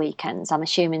really at the weekends. I'm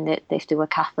assuming that if they were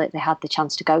Catholic, they had the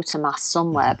chance to go to Mass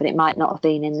somewhere, but it might not have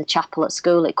been in the chapel at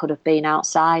school. It could have been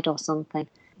outside or something.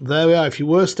 There we are. If you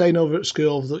were staying over at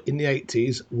school in the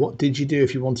 80s, what did you do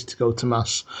if you wanted to go to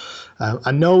Mass?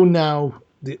 I know now,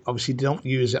 obviously, they don't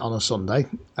use it on a Sunday.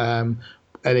 And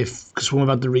because when we've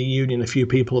had the reunion, a few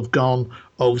people have gone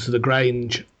over to the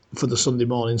Grange for the Sunday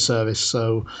morning service.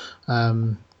 So,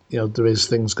 there is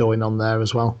things going on there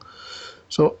as well.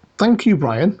 So thank you,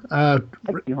 Brian. Thank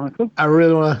you, Michael. I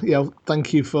really want to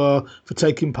thank you for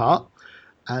taking part.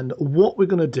 And what we're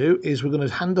going to do is we're going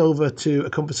to hand over to a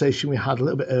conversation we had a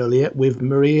little bit earlier with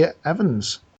Maria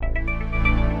Evans.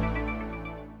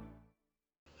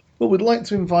 Well, we'd like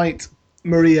to invite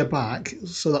Maria back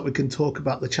so that we can talk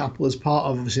about the chapel as part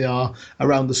of obviously our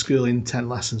Around the School in 10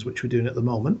 lessons, which we're doing at the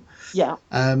moment. Yeah.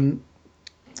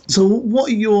 So what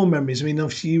are your memories? I mean,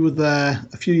 obviously you were there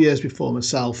a few years before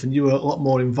myself and you were a lot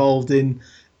more involved in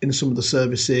some of the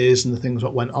services and the things that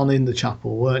went on in the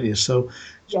chapel, weren't you? So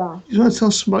yeah. Do you want to tell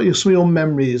us about some of your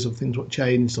memories of things what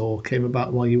changed or came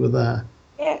about while you were there?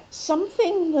 Yeah,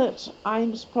 something that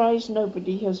I'm surprised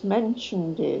nobody has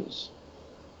mentioned is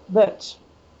that,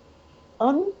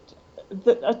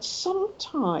 that at some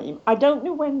time, I don't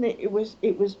know when it was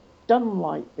done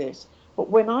like this, but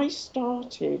when I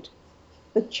started,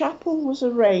 the chapel was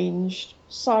arranged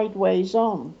sideways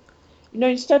on. You know,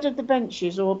 instead of the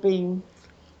benches all being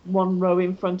one row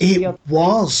in front of the other.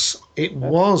 It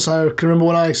was. I can remember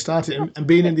when I started and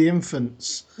being in the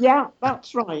infants. Yeah,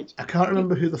 that's right. I can't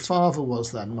remember who the father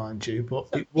was then, mind you, but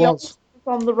it The was. altar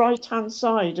was on the right-hand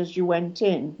side as you went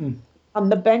in, Mm.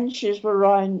 and the benches were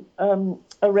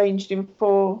arranged in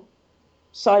four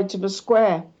sides of a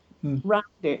square round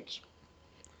it.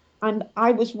 And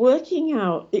I was working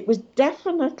out, it was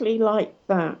definitely like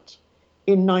that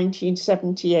in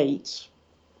 1978.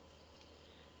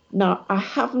 Now, I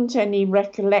haven't any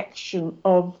recollection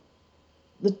of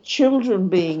the children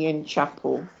being in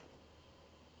chapel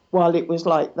while it was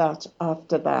like that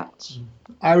after that.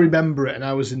 I remember it, and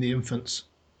I was in the infants.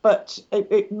 But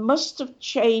it must have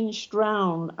changed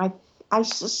round. I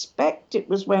suspect it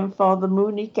was when Father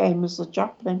Mooney came as the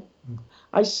chaplain.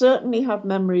 I certainly have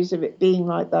memories of it being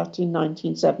like that in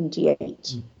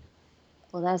 1978.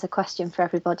 Well, there's a question for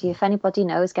everybody. If anybody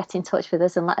knows, get in touch with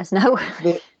us and let us know.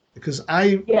 Because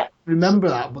I remember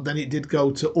that, but then it did go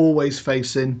to always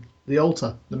facing the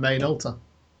altar, the main altar.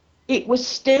 It was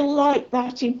still like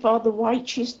that in Father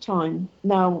White's time.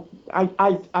 Now, I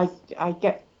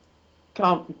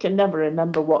can never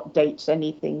remember what dates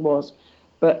anything was,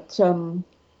 but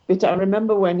I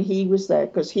remember when he was there,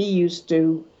 because he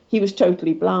was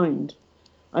totally blind,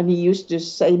 and he used to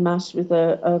say mass with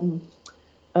a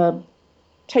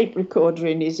tape recorder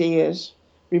in his ears,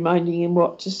 reminding him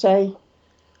what to say.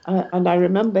 And I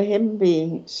remember him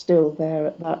being still there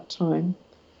at that time.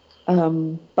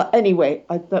 But anyway,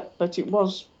 that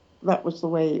was the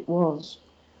way it was.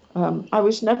 I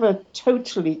was never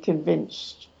totally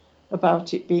convinced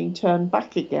about it being turned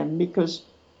back again, because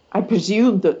I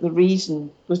presumed that the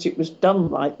reason that it was done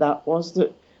like that was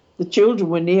that the children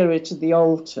were nearer to the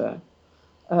altar.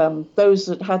 Those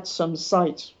that had some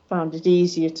sight found it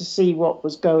easier to see what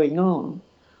was going on,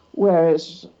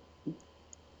 whereas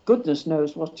goodness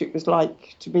knows what it was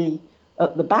like to be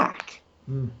at the back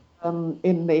in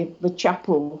the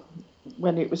chapel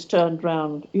when it was turned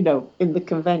round, you know, in the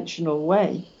conventional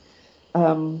way.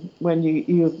 When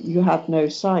you had no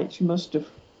sight, you must have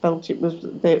felt it was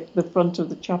the front of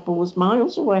the chapel was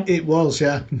miles away. It was,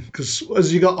 yeah, because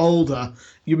as you got older,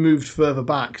 you moved further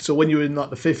back. So when you were in like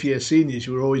the 5th year seniors,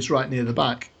 you were always right near the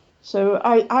back. So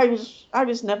I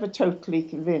was never totally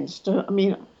convinced. I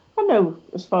mean, I know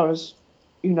as far as,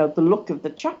 you know, the look of the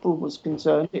chapel was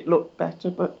concerned, it looked better,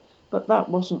 but that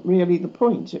wasn't really the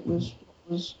point. It was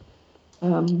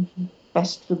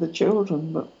best for the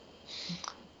children, but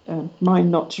mine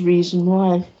not to reason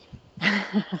why.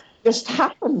 Just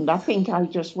happened. I think I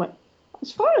just went,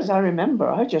 as far as I remember,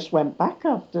 I just went back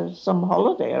after some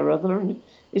holiday or other, and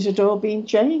it had all been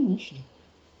changed.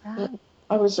 Right.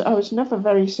 I was never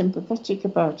very sympathetic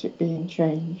about it being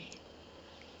changed.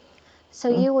 So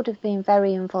you would have been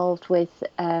very involved with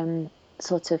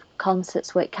sort of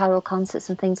concerts, with carol concerts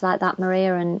and things like that,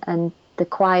 Maria, and the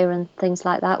choir and things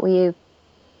like that. Were you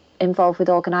involved with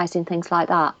organising things like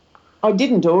that? I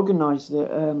didn't organise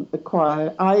the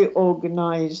choir. I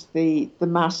organised the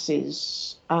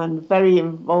masses and very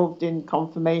involved in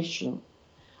confirmation.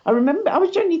 I remember, I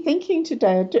was only thinking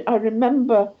today,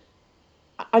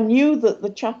 I knew that the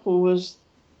chapel was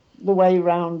the way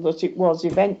round that it was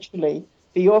eventually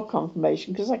for your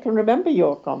confirmation, because I can remember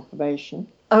your confirmation.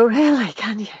 Oh, really?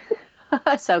 Can you?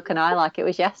 So can I, like it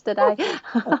was yesterday.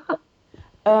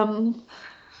 But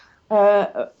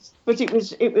it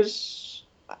was.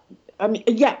 I mean,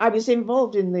 yeah, I was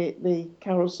involved in the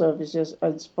carol services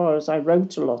as far as I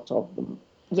wrote a lot of them.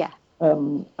 Yeah.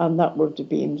 And that would have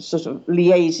been sort of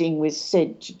liaising with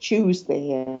Sid to choose the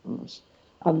hymns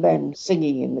and then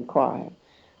singing in the choir.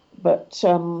 But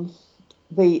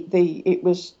it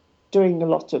was doing a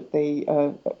lot of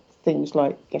the things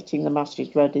like getting the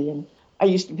masses ready, and I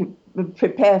used to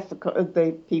prepare for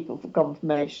the people for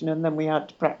confirmation, and then we had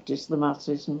to practice the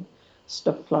masses and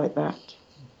stuff like that.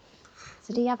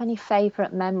 So do you have any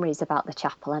favourite memories about the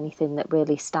chapel? Anything that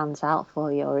really stands out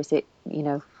for you, or is it, you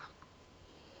know?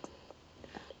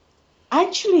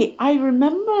 Actually, I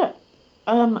remember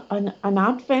an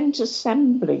Advent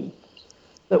assembly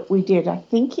that we did. I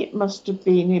think it must have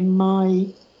been in my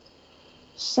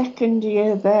second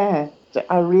year there that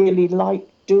I really liked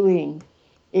doing.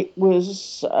 It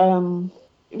was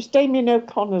Damien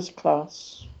O'Connor's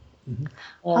class. Mm-hmm.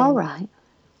 All right.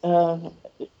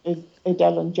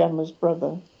 Adele and Gemma's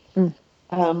brother.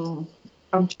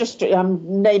 I'm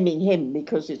naming him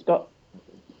because it's got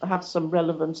have some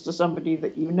relevance to somebody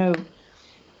that you know.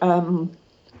 And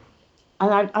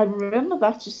I remember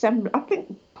that assembly. I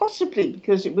think possibly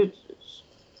because it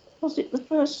was it the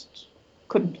first?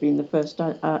 Couldn't have been the first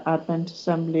Advent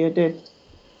assembly I did.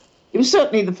 It was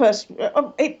certainly the first.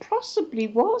 It possibly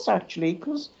was actually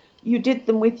because you did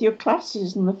them with your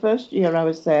classes. And the first year I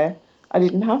was there, I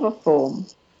didn't have a form.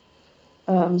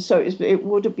 So it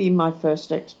would have been my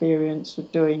first experience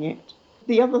of doing it.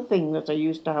 The other thing that I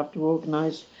used to have to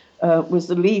organise was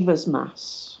the Leavers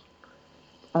Mass.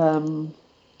 And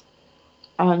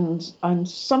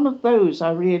some of those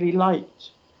I really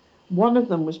liked. One of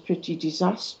them was pretty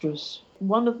disastrous.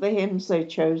 One of the hymns they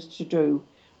chose to do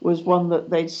was one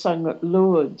that they'd sung at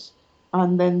Lourdes,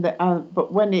 and then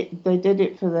but when they did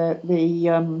it for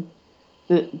the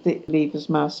Leavers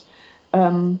Mass,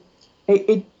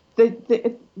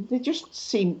 they just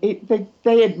seemed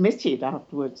they admitted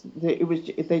afterwards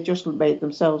that they just made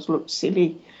themselves look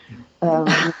silly,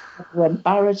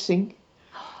 embarrassing.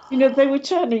 You know, they were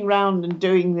turning around and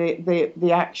doing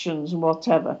the actions and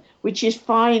whatever, which is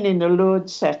fine in a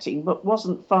Lourdes setting, but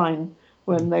wasn't fine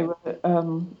when they were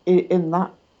in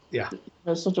that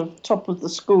sort of top of the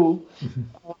school.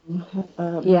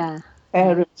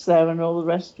 Parents there and all the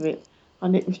rest of it,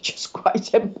 and it was just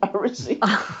quite embarrassing.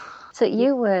 So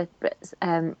you were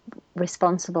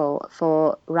responsible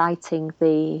for writing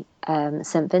the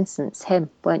St. Vincent's hymn,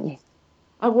 weren't you?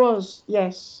 I was,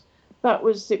 yes.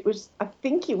 It was. I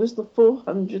think it was the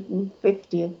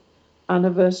 450th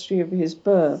anniversary of his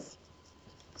birth,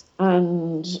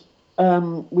 and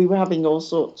we were having all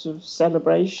sorts of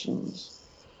celebrations.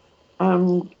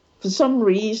 For some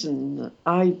reason,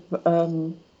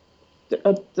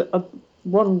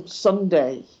 one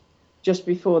Sunday, just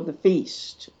before the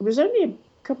feast, it was only a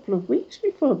couple of weeks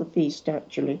before the feast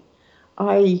actually,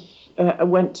 I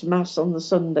went to Mass on the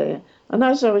Sunday, and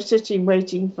as I was sitting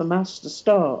waiting for Mass to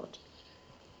start,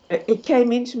 it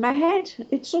came into my head.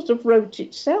 It sort of wrote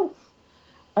itself.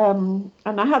 And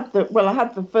I had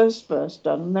the first verse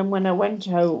done, and then when I went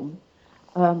home,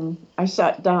 I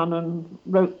sat down and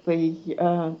wrote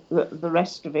the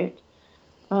rest of it.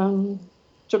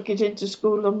 Took it into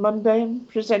school on Monday and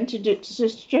presented it to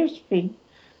Sister Josephine,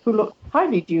 who looked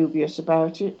highly dubious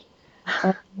about it.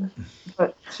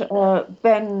 But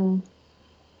then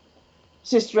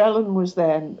Sister Ellen was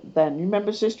there then. You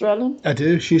remember Sister Ellen? I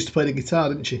do. She used to play the guitar,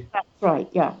 didn't she? That's right,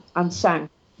 yeah, and sang.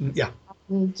 Yeah.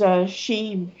 And I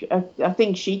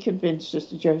think she convinced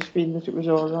Sister Josephine that it was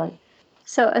all right.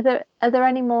 So are there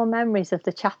any more memories of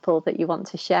the chapel that you want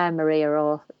to share, Maria,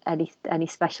 or any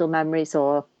special memories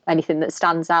or anything that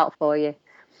stands out for you?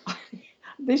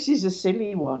 This is a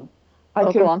silly one.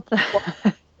 Go on.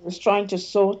 I was trying to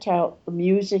sort out the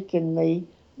music in the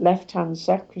left-hand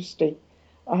sacristy.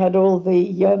 I had all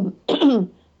the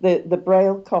the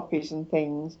Braille copies and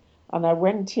things, and I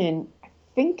went in. I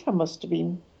think I must have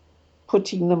been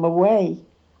putting them away,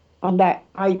 and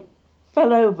I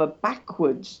fell over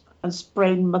backwards and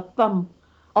sprained my thumb,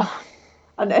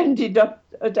 and ended up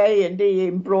at A&E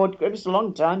in Broad. It was a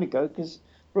long time ago because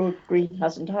Broad Green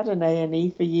hasn't had an A&E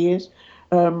for years,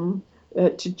 to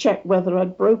check whether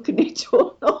I'd broken it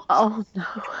or not. Oh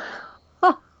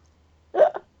no!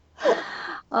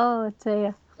 Oh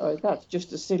dear. Oh, that's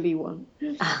just a silly one.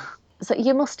 So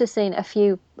you must have seen a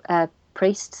few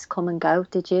priests come and go,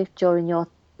 did you, during your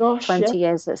 20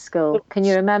 years at school? Can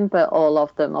you remember all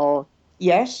of them? Or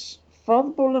yes, Father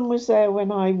Bullen was there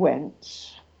when I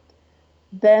went.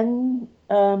 Then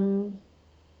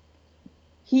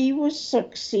he was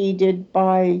succeeded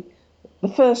by the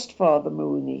first Father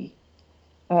Mooney,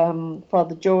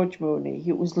 Father George Mooney.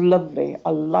 He was lovely. I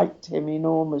liked him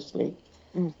enormously.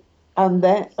 And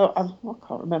then, I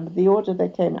can't remember the order they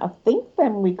came. I think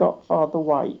then we got Father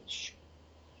White,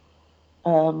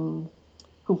 who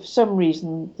for some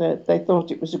reason they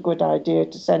thought it was a good idea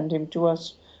to send him to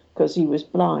us because he was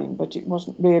blind, but it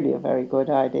wasn't really a very good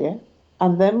idea.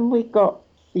 And then we got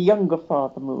the younger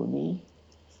Father Mooney.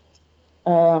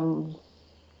 And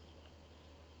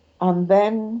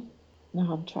then,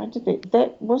 now I'm trying to think,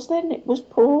 it was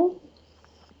Paul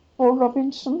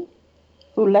Robinson,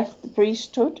 who left the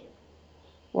priesthood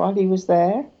while he was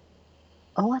there.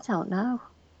 Oh, I don't know.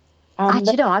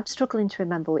 Actually, I'm struggling to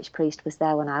remember which priest was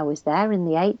there when I was there in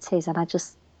the 80s, and I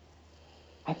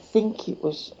think it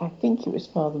was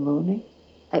Father Mooney.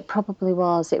 It probably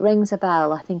was. It rings a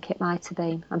bell. I think it might have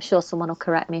been. I'm sure someone will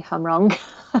correct me if I'm wrong.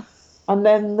 And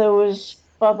then there was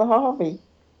Father Harvey,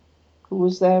 who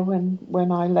was there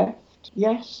when I left.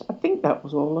 Yes, I think that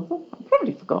was all of them. I've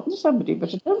probably forgotten somebody,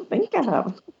 but I don't think I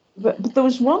have. But there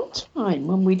was one time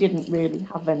when we didn't really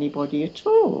have anybody at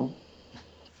all.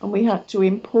 And we had to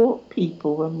import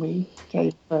people when we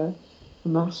gave the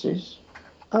masses.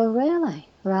 Oh, really?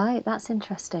 Right, that's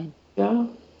interesting. Yeah.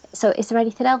 So is there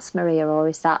anything else, Maria, or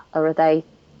are they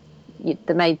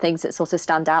the main things that sort of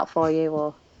stand out for you?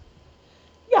 Or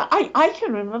Yeah, I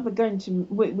can remember going to,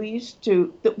 we used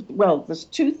to, well, there's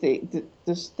two things,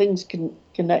 there's things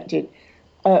connected.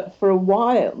 For a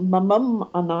while, my mum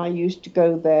and I used to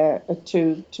go there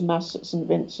to Mass at St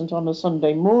Vincent on a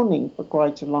Sunday morning for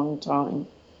quite a long time.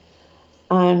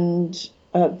 And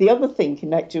the other thing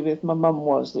connected with my mum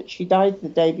was that she died the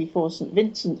day before St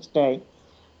Vincent's Day.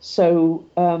 So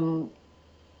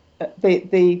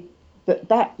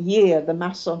that year, the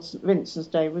Mass on St Vincent's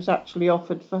Day was actually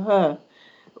offered for her,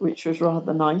 which was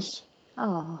rather nice.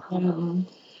 Oh.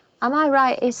 Am I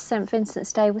right? Is St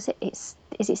Vincent's Day, is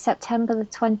it September the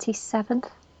 27th?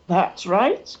 That's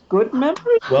right. Good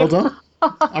memory. Well done.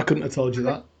 I couldn't have told you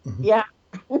that. Yeah.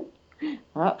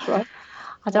 That's right.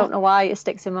 I don't know why it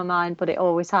sticks in my mind, but it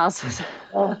always has.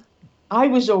 I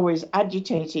was always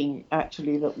agitating,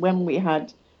 actually, that when we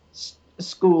had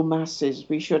school masses,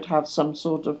 we should have some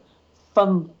sort of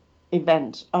fun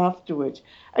event afterwards.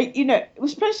 It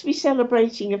was supposed to be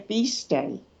celebrating a feast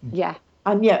day. Yeah.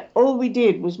 And yet all we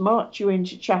did was march you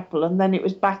into chapel, and then it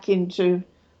was back into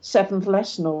seventh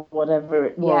lesson or whatever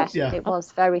it was. Yeah, it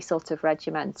was very sort of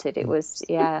regimented. It was,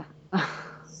 yeah.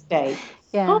 Stay.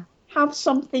 Yeah. Have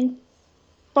something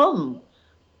fun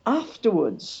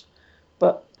afterwards.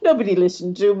 But nobody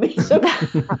listened to me. So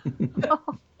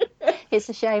it's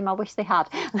a shame. I wish they had.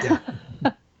 Yeah.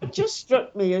 It just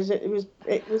struck me as it was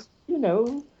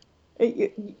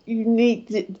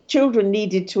children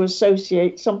needed to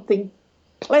associate something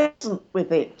pleasant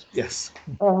with it. Yes.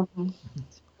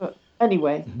 But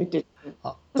anyway, it did.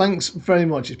 Thanks very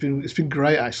much. It's been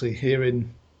great actually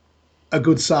hearing a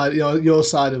good side, your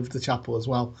side of the chapel as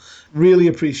well. Really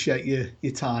appreciate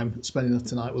your time spending it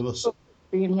tonight with us. It's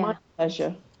been my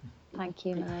pleasure. Thank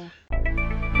you, Maria.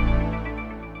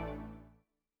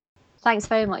 Thanks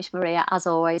very much, Maria. As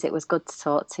always, it was good to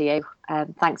talk to you.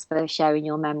 Thanks for sharing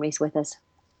your memories with us.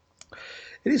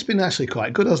 It has been actually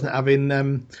quite good, hasn't it,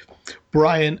 having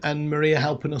Brian and Maria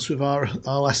helping us with our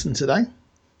lesson today?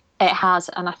 It has,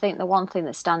 and I think the one thing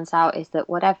that stands out is that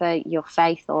whatever your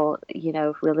faith or,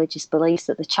 religious beliefs,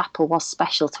 that the chapel was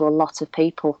special to a lot of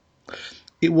people.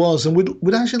 It was, and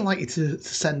we'd actually like you to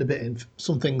send a bit in,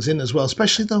 some things in as well,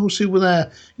 especially those who were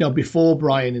there, before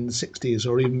Brian in the 60s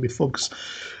or even before, because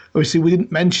obviously we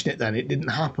didn't mention it then, it didn't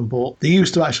happen, but they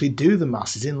used to actually do the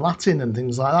masses in Latin and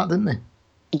things like that, didn't they?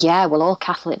 Yeah, well, all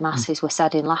Catholic masses were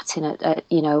said in Latin at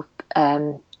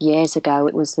years ago.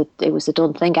 It was the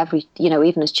done thing.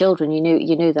 Even as children, you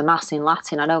knew the mass in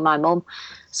Latin. I know my mum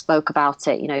spoke about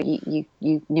it. You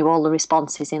knew all the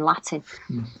responses in Latin.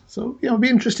 So I'd be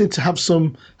interested to have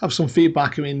some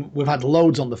feedback. I mean, we've had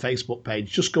loads on the Facebook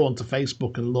page. Just go onto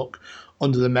Facebook and look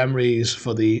under the memories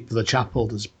for the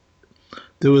chapel.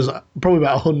 There was probably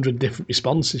about 100 different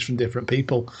responses from different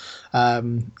people,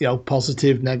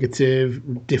 positive,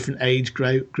 negative, different age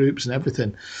groups and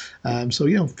everything.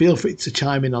 So feel free to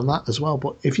chime in on that as well.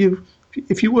 But if you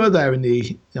were there in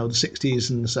the the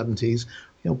 60s and the 70s,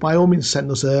 by all means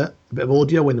send us a bit of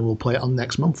audio in and we'll play it on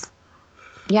next month.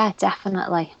 Yeah,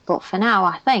 definitely. But for now,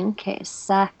 I think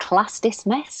it's class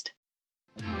dismissed.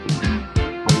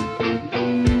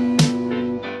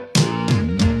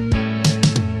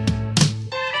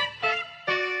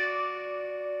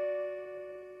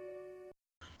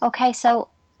 Okay, so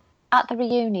at the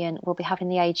reunion, we'll be having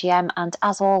the AGM, and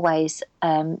as always,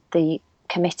 the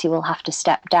committee will have to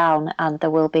step down and there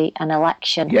will be an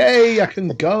election. Yay, I can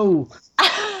go.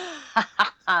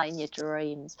 In your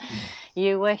dreams.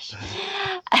 You wish.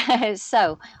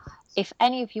 So, if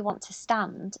any of you want to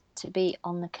stand to be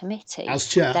on the committee, as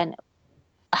chair, then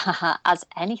as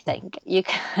anything,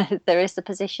 there is the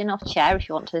position of chair if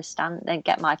you want to stand and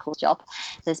get Michael's job.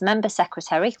 There's member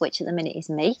secretary, which at the minute is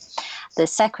me.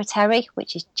 There's secretary,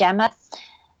 which is Gemma.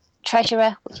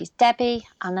 Treasurer, which is Debbie.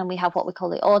 And then we have what we call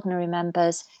the ordinary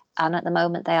members. And at the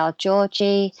moment they are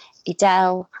Georgie,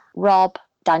 Edel, Rob,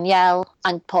 Danielle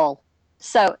and Paul.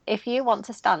 So if you want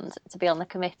to stand to be on the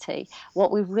committee,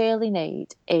 what we really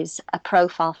need is a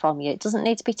profile from you. It doesn't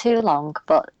need to be too long,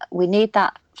 but we need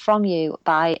that from you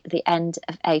by the end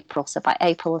of April, so by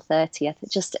April the 30th.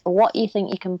 Just what you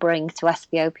think you can bring to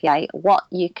SVOPA, what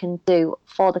you can do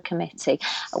for the committee.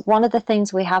 One of the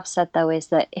things we have said, though, is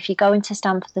that if you're going to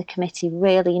stand for the committee,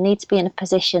 really, you need to be in a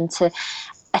position to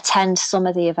attend some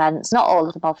of the events, not all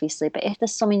of them obviously, but if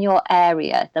there's some in your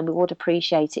area, then we would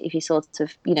appreciate it if you sort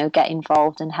of, get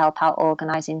involved and help out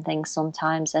organising things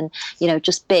sometimes, and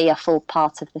just be a full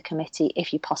part of the committee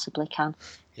if you possibly can.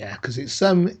 Yeah, because it's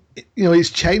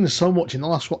changed so much in the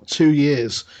last 2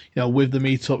 years, with the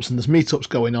meetups, and there's meetups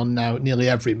going on now nearly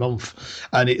every month,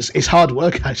 and it's hard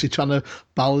work actually trying to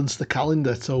balance the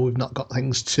calendar so we've not got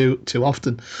things too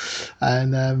often,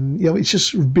 and it's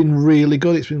just been really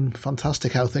good. It's been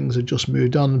fantastic how things have just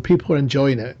moved on, and people are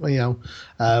enjoying it.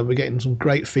 We're getting some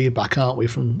great feedback, aren't we,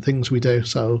 from things we do?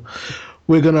 So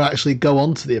we're going to actually go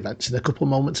on to the events in a couple of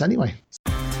moments anyway.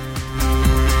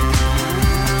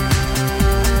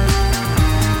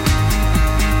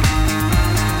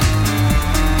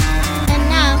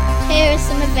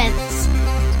 Events.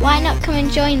 Why not come and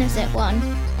join us at one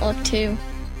or two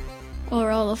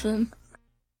or all of them?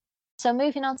 So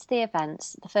moving on to the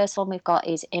events, the first one we've got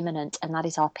is imminent, and that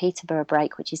is our Peterborough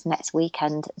break, which is next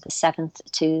weekend, the 7th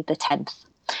to the 10th.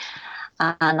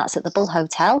 And that's at the Bull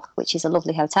Hotel, which is a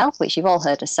lovely hotel, which you've all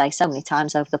heard us say so many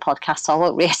times over the podcast, so I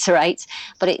won't reiterate.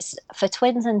 But it's for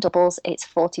twins and doubles, it's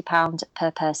 £40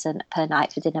 per person per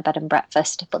night for dinner, bed and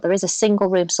breakfast. But there is a single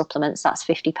room supplement, so that's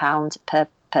 £50 per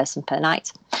person per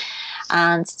night.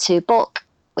 And to book,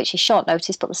 which is short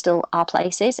notice, but there still are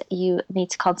places, you need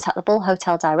to contact the Bull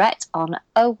Hotel direct on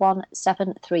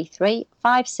 01733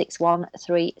 561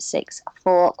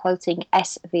 364, quoting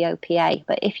SVOPA.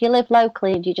 But if you live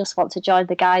locally and you just want to join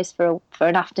the guys for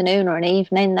an afternoon or an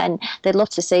evening, then they'd love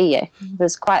to see you.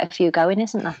 There's quite a few going,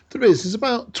 isn't there? There is. There's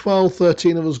about 12,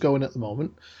 13 of us going at the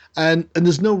moment. And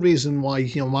there's no reason why,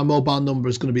 my mobile number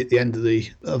is going to be at the end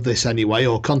of this anyway,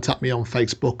 or contact me on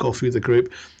Facebook or through the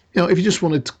group. If you just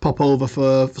wanted to pop over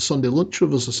for Sunday lunch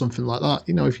with us or something like that,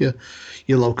 if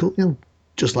you're local,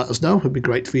 just let us know. It'd be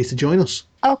great for you to join us.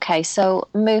 Okay, so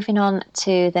moving on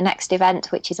to the next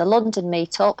event, which is a London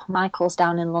meetup. Michael's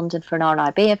down in London for an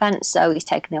RNIB event, so he's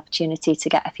taken the opportunity to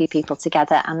get a few people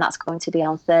together, and that's going to be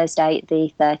on Thursday,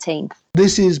 the 13th.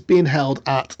 This is being held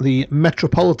at the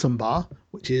Metropolitan Bar,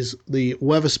 which is the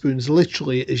Wetherspoons,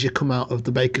 literally as you come out of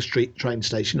the Baker Street train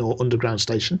station or underground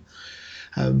station.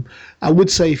 I would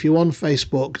say if you're on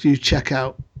Facebook, do check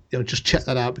out, just check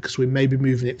that out, because we may be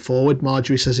moving it forward.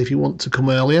 Marjorie says if you want to come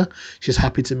earlier, she's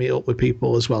happy to meet up with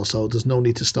people as well, so there's no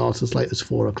need to start as late as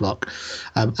 4 o'clock.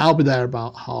 I'll be there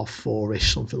about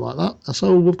 4:30ish, something like that.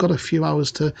 So we've got a few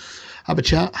hours to have a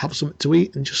chat, have something to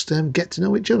eat, and just get to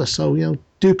know each other. So,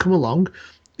 do come along.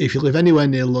 If you live anywhere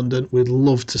near London, we'd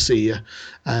love to see you.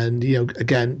 And,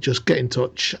 again, just get in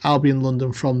touch. I'll be in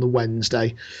London from the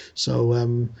Wednesday. So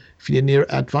if you need any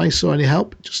advice or any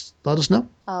help, just let us know.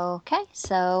 Okay,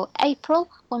 so April,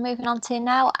 we're moving on to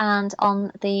now. And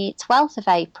on the 12th of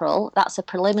April, that's a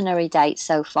preliminary date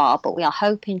so far, but we are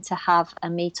hoping to have a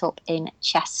meet-up in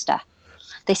Chester.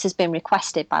 This has been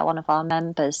requested by one of our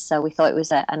members, so we thought it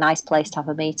was a nice place to have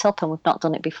a meet-up, and we've not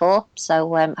done it before.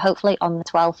 So hopefully on the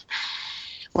 12th,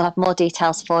 we'll have more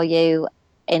details for you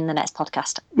in the next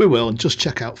podcast. We will, and just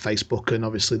check out Facebook and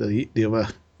obviously the other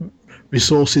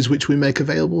resources which we make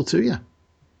available to you.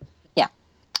 Yeah.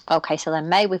 Okay, so then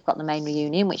May, we've got the main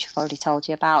reunion, which we've already told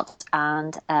you about.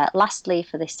 And lastly,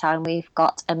 for this time, we've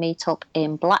got a meet-up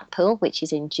in Blackpool, which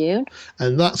is in June.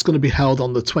 And that's going to be held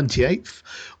on the 28th.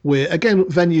 We're, again,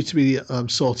 venue to be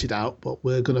sorted out, but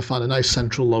we're going to find a nice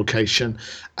central location.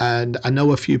 And I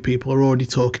know a few people are already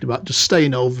talking about just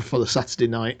staying over for the Saturday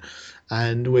night.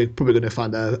 And we're probably going to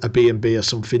find a B&B or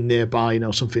something nearby,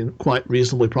 something quite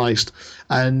reasonably priced.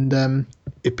 And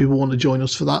if people want to join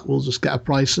us for that, we'll just get a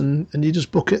price and you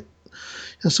just book it.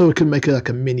 And so we can make a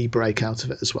mini break out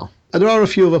of it as well. And there are a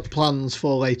few other plans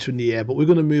for later in the year, but we're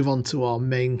going to move on to our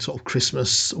main sort of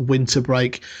Christmas winter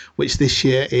break, which this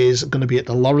year is going to be at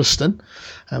the Lauriston.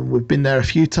 And we've been there a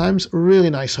few times. A really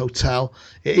nice hotel.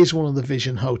 It is one of the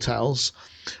Vision hotels.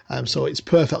 So it's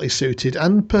perfectly suited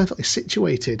and perfectly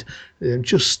situated,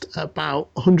 just about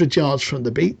 100 yards from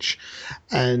the beach,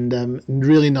 and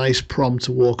really nice prom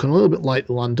to walk on, a little bit like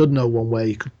the Llandudno one where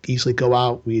you could easily go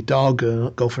out with your dog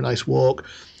and go for a nice walk.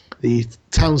 The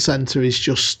town centre is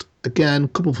just, again, a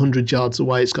couple of 100 yards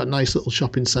away. It's got a nice little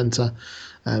shopping centre.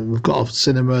 We've got a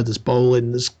cinema, there's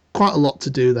bowling, there's quite a lot to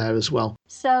do there as well.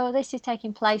 So this is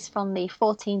taking place from the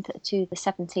 14th to the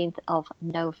 17th of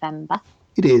November.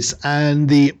 It is, and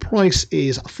the price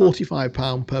is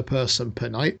 £45 per person per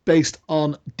night, based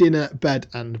on dinner, bed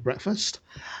and breakfast.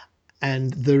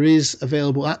 And there is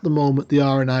available at the moment the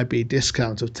RNIB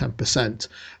discount of 10%.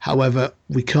 However,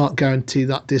 we can't guarantee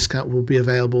that discount will be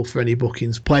available for any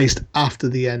bookings placed after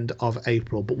the end of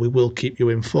April, but we will keep you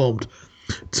informed.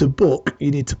 To book, you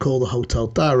need to call the hotel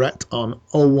direct on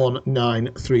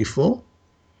 01934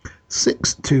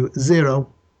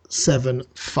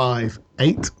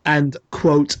 620758 and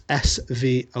quote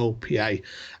SVOPA.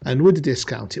 And with the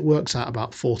discount, it works out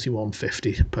about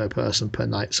 $41.50 per person per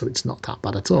night, so it's not that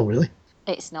bad at all, really.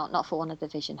 It's not for one of the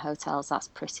Vision hotels. That's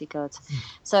pretty good.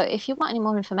 So if you want any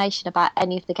more information about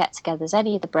any of the get-togethers,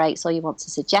 any of the breaks, or you want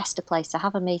to suggest a place to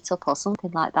have a meet-up or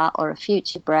something like that, or a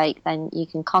future break, then you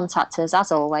can contact us,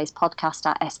 as always,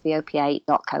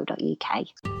 podcast@svopa.co.uk.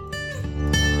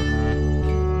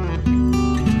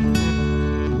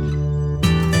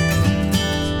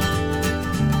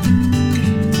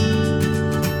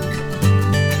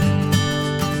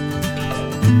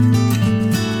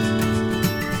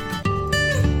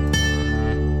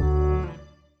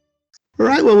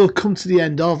 Right, well, we've come to the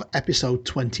end of episode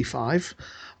 25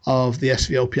 of the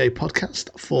SVOPA podcast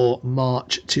for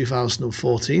March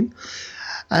 2014.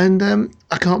 And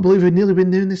I can't believe we've nearly been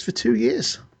doing this for 2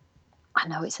 years. I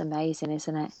know, it's amazing,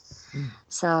 isn't it?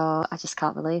 So I just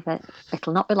can't believe it.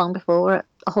 It'll not be long before we're at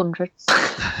 100.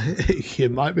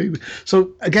 It might be. So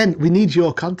again, we need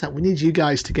your contact. We need you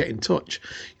guys to get in touch,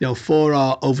 for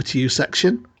our Over to You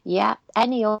section. Yeah,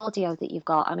 any audio that you've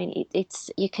got. I mean,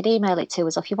 it's you could email it to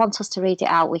us. If you want us to read it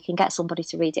out, we can get somebody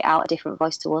to read it out, a different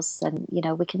voice to us, and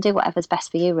we can do whatever's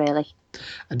best for you, really.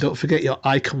 And don't forget your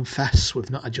I Confess. We've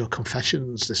not had your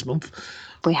confessions this month.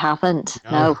 We haven't.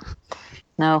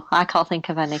 No, I can't think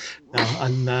of any. No,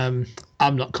 and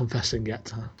I'm not confessing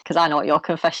yet. Because I know what your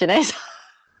confession is.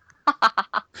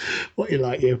 What you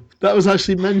like, you. That was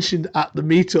actually mentioned at the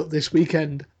meetup this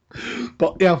weekend.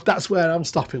 But that's where I'm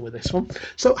stopping with this one.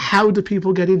 So how do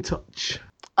people get in touch?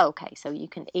 Okay, so you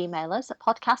can email us at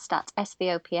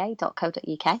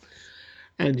podcast@svopa.co.uk.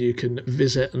 And you can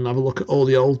visit and have a look at all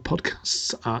the old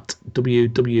podcasts at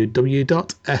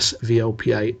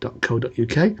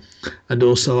www.svopa.co.uk. And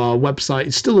also our website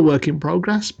is still a work in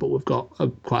progress, but we've got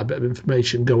quite a bit of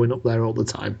information going up there all the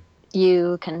time.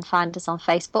 You can find us on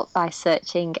Facebook by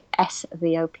searching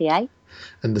SVOPA.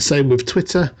 And the same with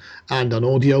Twitter and on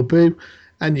Audio Boo.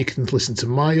 And you can listen to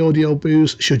my Audio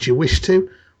Boos should you wish to,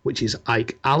 which is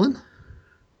Ike Allen.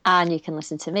 And you can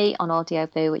listen to me on Audio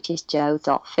Boo, which is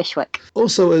joe.fishwick.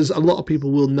 Also, as a lot of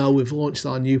people will know, we've launched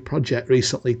our new project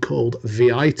recently called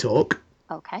VI Talk.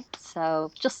 Okay,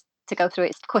 so just to go through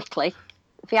it quickly,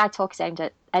 VI Talk is aimed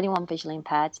at anyone visually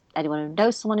impaired, anyone who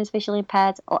knows someone who's visually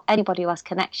impaired, or anybody who has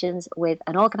connections with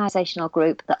an organisation or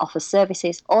group that offers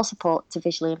services or support to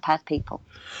visually impaired people.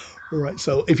 All right,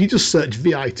 so if you just search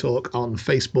VI Talk on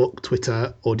Facebook,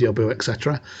 Twitter, Audio Boo,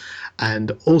 etc.,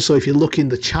 and also if you look in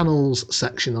the channels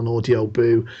section on Audio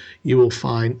Boo, you will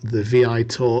find the VI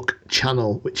Talk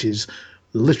channel, which is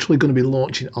literally going to be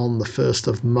launching on the 1st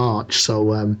of March,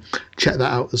 so check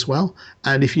that out as well.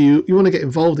 And if you want to get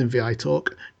involved in VI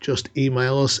Talk, just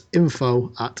email us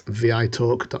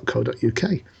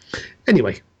info@vitalk.co.uk.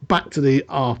 Anyway, back to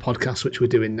our podcast, which we're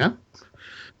doing now.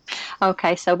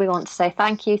 Okay, so we want to say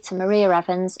thank you to Maria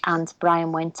Evans and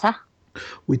Brian Winter.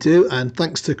 We do, and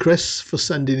thanks to Chris for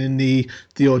sending in the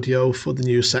audio for the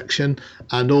news section,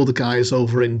 and all the guys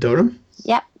over in Durham.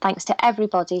 Yep, thanks to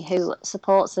everybody who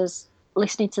supports us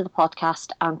listening to the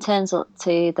podcast and turns up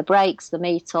to the breaks, the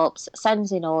meetups,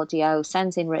 sends in audio,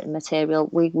 sends in written material.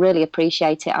 We really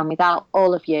appreciate it, and without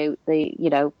all of you, the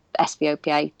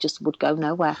SVOPA just would go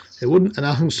nowhere. It wouldn't, and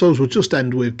I suppose we'll just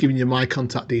end with giving you my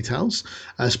contact details,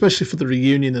 especially for the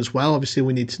reunion as well. Obviously,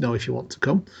 we need to know if you want to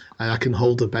come, and I can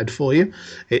hold a bed for you.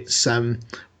 It's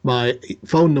my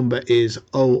phone number is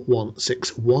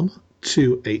 0161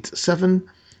 287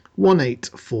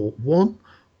 1841.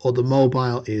 Or the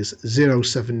mobile is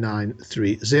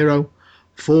 07930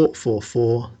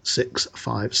 444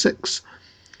 656.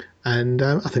 And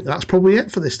I think that's probably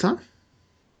it for this time.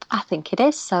 I think it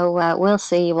is. So we'll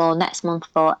see you all next month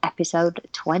for episode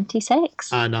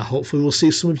 26. And hopefully we'll see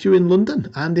some of you in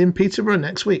London and in Peterborough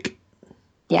next week.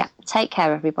 Yeah. Take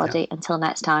care, everybody. Yeah. Until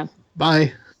next time.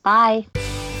 Bye. Bye.